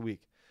 5 days a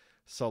week.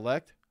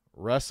 Select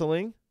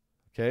wrestling.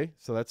 Okay,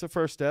 so that's the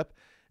first step.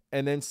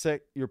 And then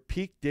set your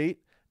peak date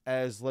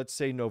as, let's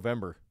say,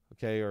 November,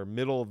 okay, or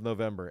middle of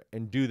November,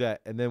 and do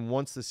that. And then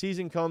once the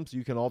season comes,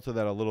 you can alter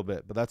that a little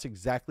bit. But that's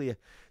exactly,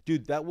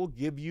 dude, that will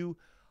give you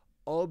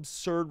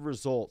absurd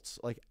results,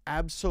 like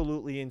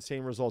absolutely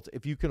insane results,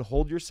 if you can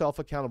hold yourself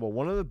accountable.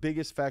 One of the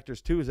biggest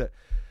factors, too, is that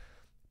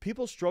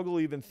people struggle to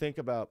even think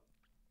about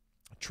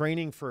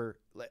training for,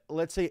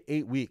 let's say,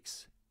 8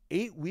 weeks.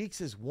 8 weeks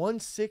is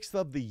 1/6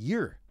 of the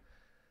year.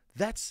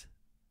 That's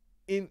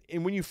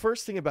and when you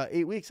first think about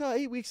 8 weeks,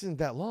 8 weeks isn't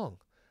that long,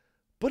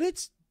 but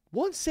it's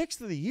 1/6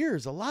 of the year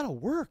is a lot of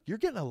work. You're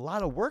getting a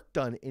lot of work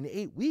done in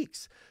 8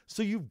 weeks.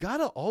 So you've got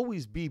to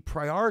always be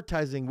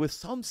prioritizing with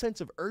some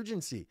sense of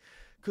urgency,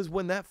 because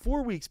when that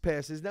 4 weeks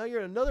passes, now you're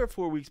another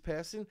 4 weeks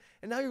passing,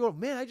 and now you're going,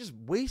 man, I just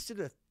wasted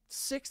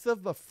 1/6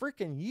 of a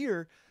freaking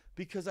year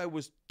because I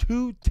was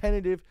too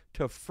tentative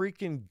to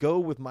freaking go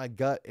with my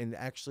gut and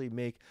actually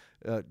make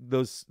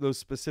those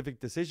specific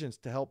decisions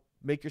to help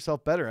make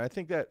yourself better. I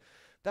think that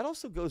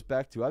also goes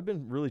back to, I've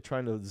been really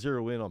trying to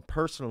zero in on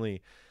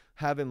personally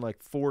having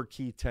like 4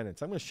 key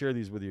tenets. I'm going to share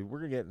these with you.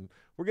 We're getting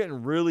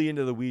really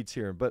into the weeds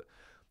here, but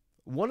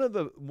one of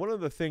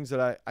the things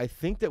that I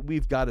think that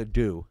we've got to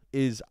do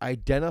is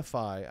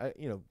identify,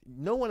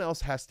 no one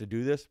else has to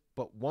do this,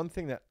 but one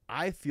thing that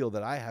I feel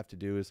that I have to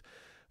do is,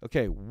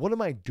 okay, what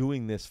am I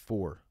doing this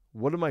for?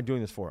 What am I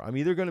doing this for? I'm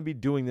either going to be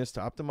doing this to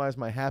optimize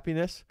my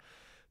happiness,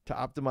 to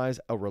optimize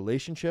a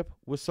relationship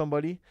with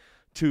somebody,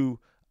 to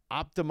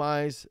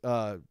optimize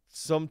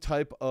some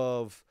type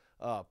of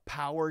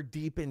power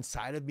deep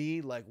inside of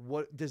me. Like,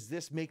 what does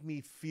this make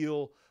me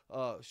feel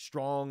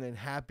strong and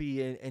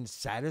happy and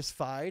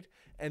satisfied?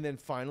 And then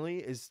finally,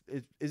 is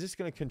this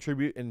going to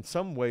contribute in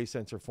some way,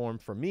 sense, or form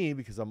for me,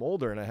 because I'm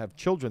older and I have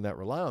children that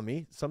rely on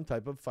me, some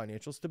type of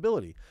financial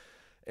stability?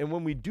 And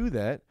when we do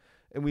that,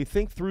 and we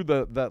think through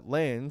that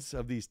lens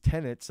of these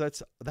tenets,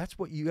 that's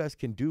what you guys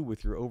can do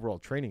with your overall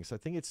training. So I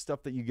think it's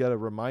stuff that you got to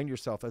remind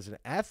yourself as an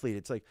athlete.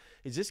 It's like,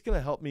 is this going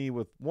to help me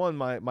with, one,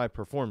 my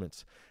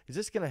performance? Is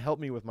this going to help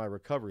me with my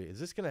recovery? Is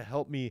this going to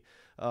help me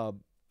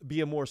be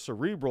a more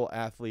cerebral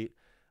athlete?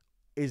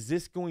 Is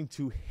this going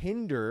to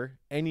hinder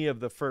any of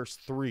the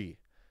first 3?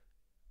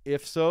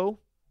 If so,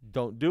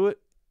 don't do it.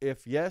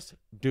 If yes,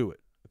 do it.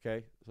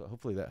 Okay, so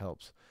hopefully that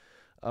helps.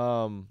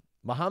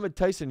 Muhammad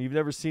Tyson, you've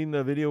never seen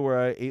the video where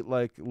I ate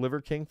like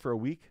Liver King for a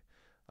week?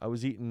 I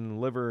was eating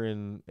liver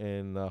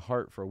and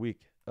heart for a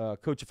week.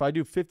 Coach, if I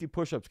do 50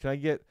 push-ups, can I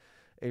get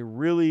a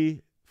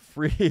really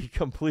free,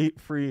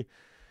 complete free?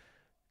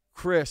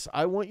 Chris,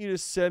 I want you to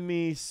send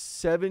me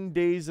 7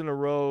 days in a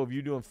row of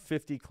you doing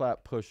 50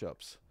 clap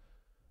push-ups.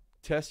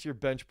 Test your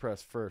bench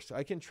press first.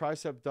 I can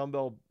tricep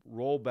dumbbell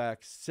roll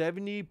back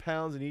 70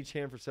 pounds in each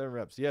hand for 7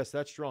 reps. Yes,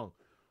 that's strong.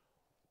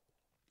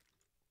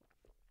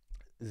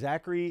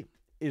 Zachary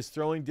is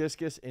throwing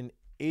discus in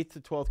 8th to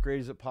 12th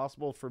grade. Is it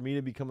possible for me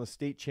to become a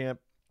state champ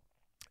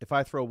if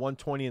I throw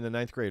 120 in the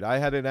 9th grade? I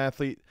had an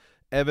athlete,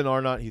 Evan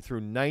Arnott. He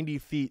threw 90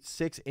 feet,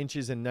 6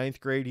 inches in 9th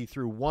grade. He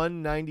threw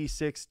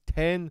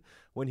 196.10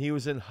 when he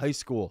was in high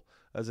school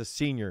as a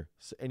senior,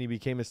 and he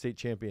became a state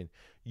champion.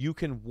 You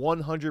can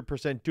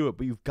 100% do it,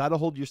 but you've got to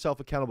hold yourself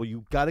accountable.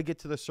 You've got to get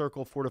to the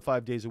circle 4 to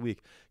 5 days a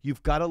week.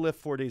 You've got to lift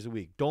 4 days a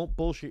week. Don't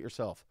bullshit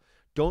yourself.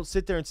 Don't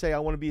sit there and say, I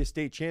want to be a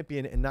state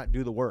champion and not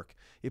do the work.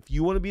 If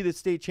you want to be the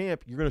state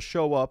champ, you're going to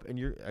show up and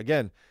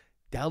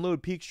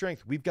download Peak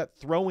Strength. We've got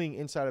throwing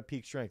inside of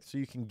Peak Strength, so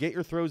you can get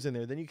your throws in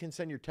there. Then you can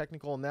send your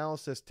technical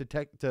analysis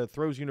to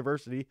Throws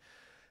University.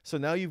 So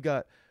now you've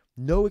got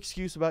no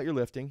excuse about your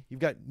lifting. You've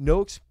got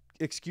no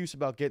excuse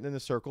about getting in the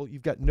circle.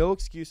 You've got no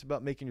excuse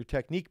about making your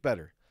technique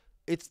better.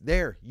 It's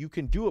there. You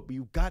can do it, but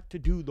you've got to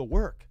do the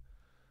work.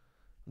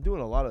 I'm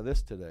doing a lot of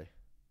this today.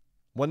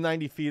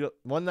 190 feet,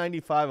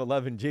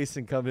 195.11.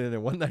 Jason coming in there.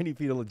 190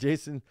 feet.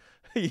 Jason,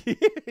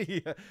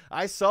 yeah,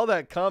 I saw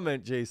that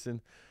comment, Jason.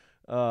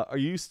 Are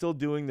you still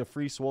doing the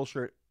free swole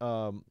shirt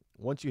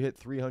once you hit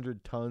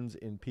 300 tons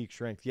in peak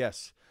strength?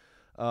 Yes.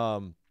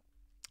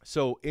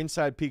 So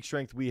inside peak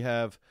strength, we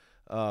have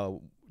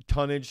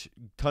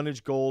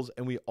tonnage goals,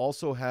 and we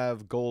also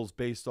have goals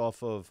based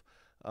off of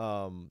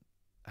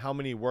how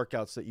many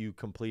workouts that you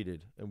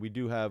completed, and we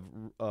do have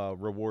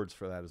rewards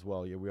for that as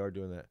well. Yeah, we are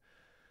doing that.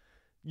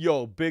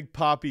 Yo, Big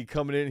Poppy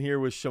coming in here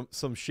with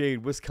some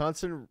shade.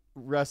 Wisconsin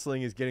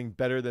wrestling is getting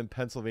better than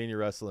Pennsylvania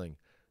wrestling.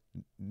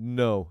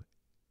 No,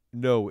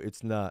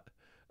 it's not.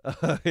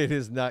 It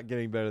is not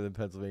getting better than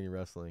Pennsylvania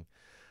wrestling.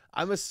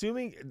 I'm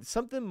assuming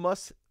something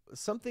must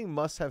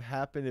have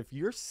happened. If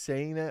you're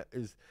saying that,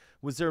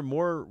 was there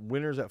more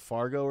winners at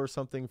Fargo or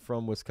something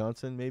from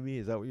Wisconsin? Maybe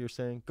is that what you're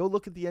saying? Go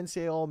look at the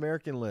NCAA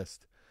All-American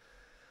list.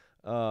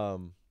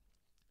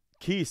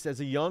 Keist, as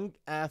a young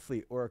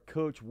athlete or a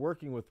coach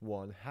working with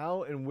one,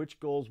 how and which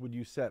goals would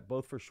you set,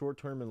 both for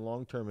short-term and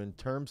long-term, in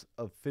terms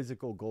of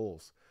physical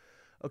goals?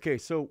 Okay,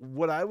 so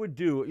what I would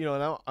do, and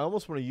I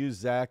almost want to use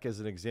Zach as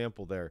an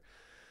example there.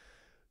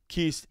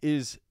 Keist,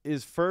 is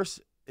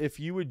first, if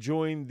you would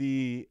join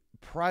the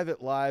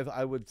private live,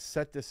 I would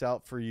set this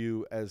out for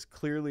you as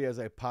clearly as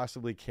I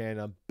possibly can.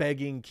 I'm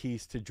begging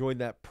Keist to join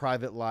that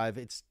private live.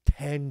 It's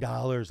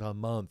 $10 a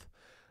month.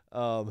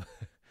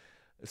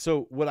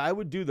 So what I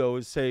would do, though,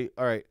 is say,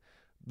 all right,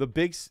 the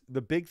big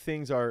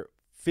things are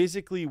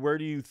physically, where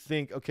do you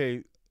think,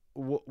 okay,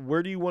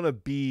 where do you want to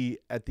be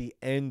at the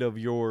end of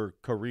your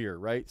career,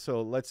 right?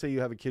 So let's say you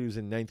have a kid who's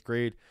in 9th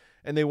grade,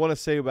 and they want to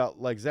say about,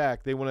 like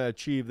Zach, they want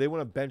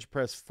to bench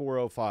press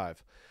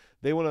 405.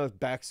 They want to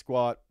back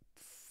squat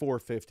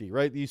 450,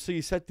 right? So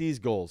you set these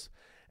goals,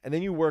 and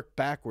then you work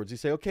backwards. You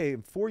say, okay,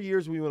 in 4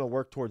 years, we want to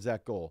work towards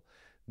that goal.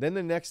 Then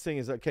the next thing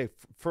is, okay,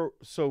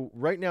 so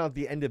right now at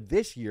the end of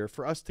this year,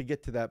 for us to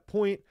get to that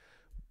point,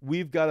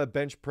 we've got to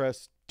bench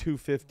press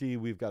 250,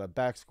 we've got to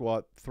back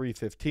squat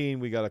 315,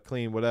 we got to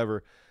clean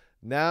whatever.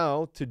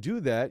 Now, to do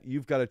that,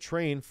 you've got to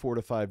train 4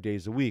 to 5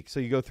 days a week.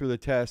 So you go through the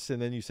tests,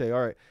 and then you say,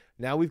 all right,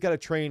 now we've got to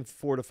train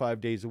 4 to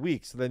 5 days a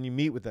week. So then you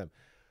meet with them.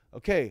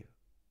 Okay,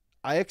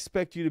 I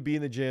expect you to be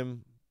in the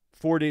gym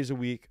 4 days a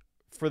week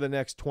for the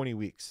next 20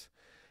 weeks.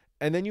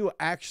 And then you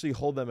actually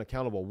hold them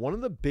accountable. One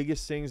of the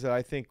biggest things that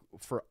I think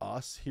for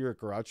us here at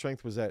Garage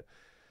Strength was that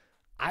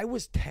I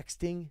was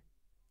texting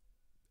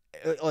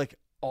like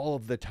all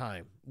of the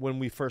time when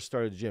we first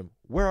started the gym.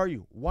 Where are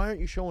you? Why aren't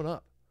you showing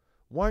up?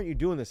 Why aren't you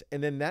doing this?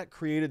 And then that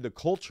created the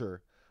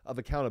culture of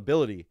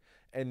accountability.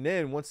 And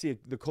then once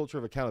the culture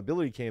of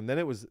accountability came, then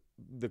it was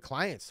the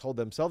clients hold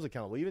themselves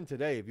accountable. Even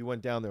today, if you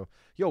went down there,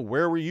 yo,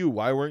 where were you?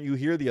 Why weren't you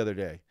here the other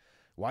day?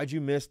 Why'd you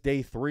miss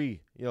day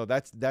 3?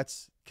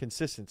 That's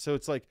consistent. So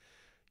it's like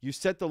you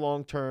set the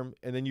long term,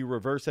 and then you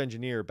reverse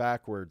engineer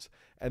backwards.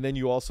 And then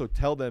you also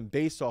tell them,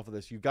 based off of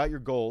this, you got your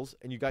goals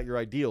and you got your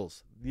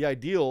ideals. The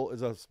ideal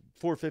is a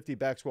 450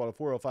 back squat, a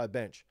 405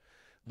 bench.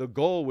 The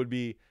goal would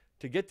be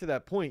to get to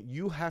that point,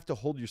 you have to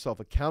hold yourself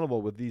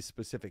accountable with these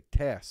specific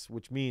tasks,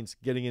 which means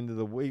getting into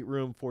the weight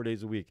room 4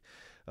 days a week,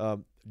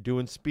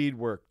 doing speed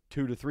work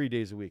 2 to 3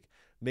 days a week,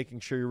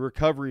 making sure your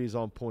recovery is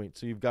on point.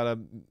 So you've got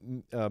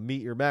to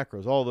meet your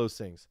macros, all those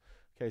things.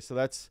 Okay, so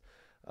that's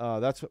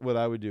what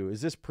I would do.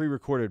 Is this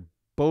pre-recorded?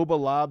 Boba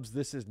Lobs,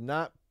 this is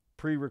not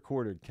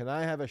pre-recorded. Can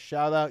I have a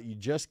shout out? You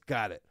just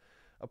got it.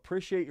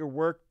 Appreciate your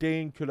work,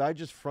 Dane. Could I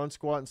just front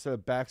squat instead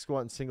of back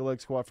squat and single leg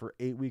squat for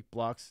 8-week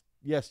blocks?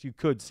 Yes, you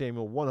could,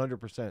 Samuel,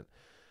 100%.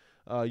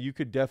 You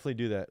could definitely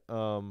do that.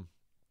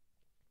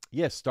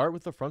 Yes, start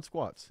with the front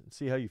squats and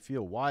see how you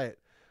feel. Wyatt,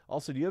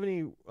 also, do you have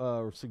any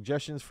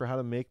suggestions for how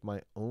to make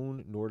my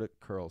own Nordic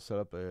curl? Set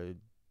up at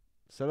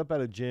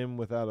a gym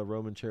without a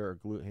Roman chair or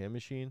glute hand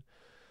machine.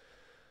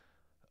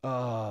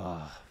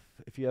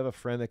 If you have a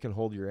friend that can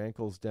hold your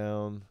ankles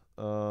down,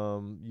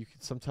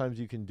 sometimes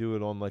you can do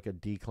it on like a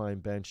decline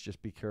bench.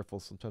 Just be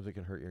careful. Sometimes it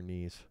can hurt your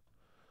knees.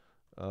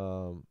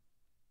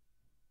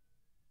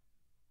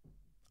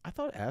 I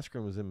thought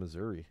Askren was in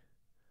Missouri.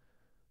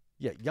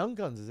 Yeah, Young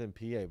Guns is in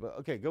PA. But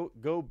okay,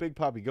 go Big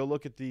Poppy. Go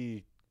look at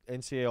the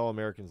NCAA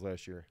All-Americans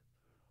last year.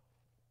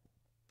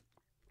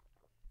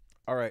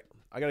 All right,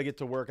 I gotta get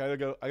to work. I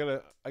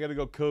gotta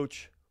go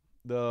coach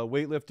the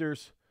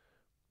weightlifters.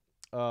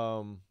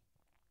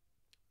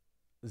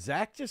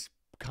 Zach just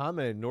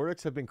commented,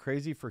 Nordics have been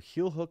crazy for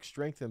heel hook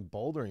strength and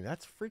bouldering.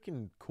 That's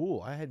freaking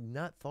cool. I had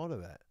not thought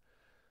of that.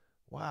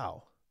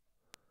 Wow.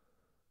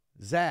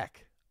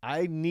 Zach,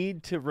 I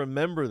need to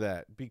remember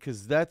that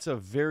because that's a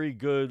very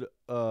good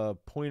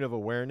point of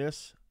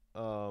awareness.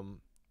 Heel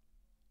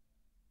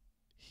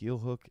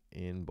hook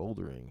in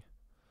bouldering.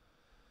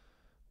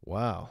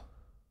 Wow.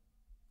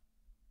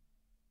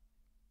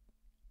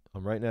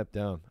 I'm writing that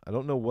down. I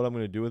don't know what I'm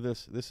going to do with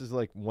this. This is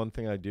like one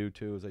thing I do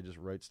too is I just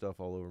write stuff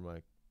all over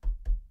my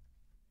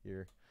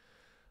here.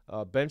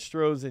 Bench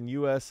throws in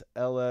US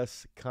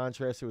LS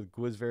contrasted with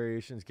Gwiz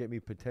variations get me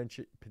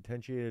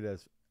potentiated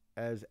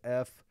as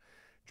F.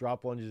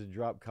 Drop lunges and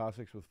drop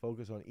Cossacks with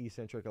focus on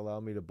eccentric allow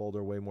me to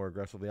boulder way more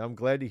aggressively. I'm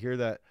glad to hear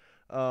that.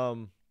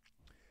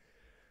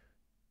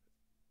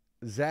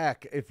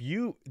 Zach, if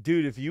you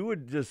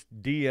would just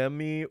DM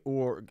me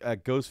or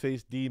at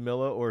Ghostface D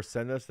Milla or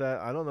send us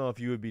that, I don't know if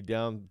you would be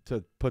down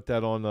to put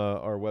that on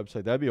our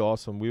website. That'd be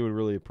awesome. We would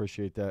really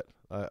appreciate that.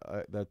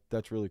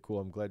 That's really cool.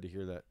 I'm glad to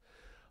hear that.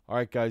 All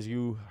right, guys,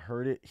 you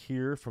heard it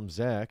here from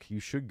Zach. You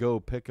should go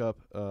pick up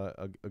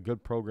a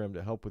good program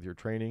to help with your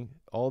training.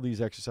 All these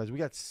exercises. We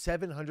got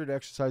 700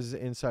 exercises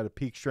inside of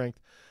Peak Strength.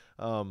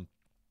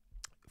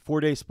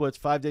 4-day splits,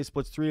 5-day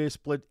splits, 3-day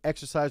split,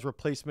 exercise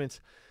replacements,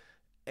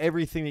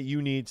 everything that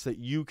you need so that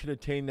you can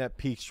attain that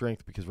peak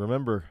strength. Because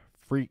remember,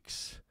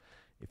 freaks,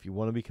 if you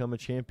want to become a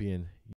champion,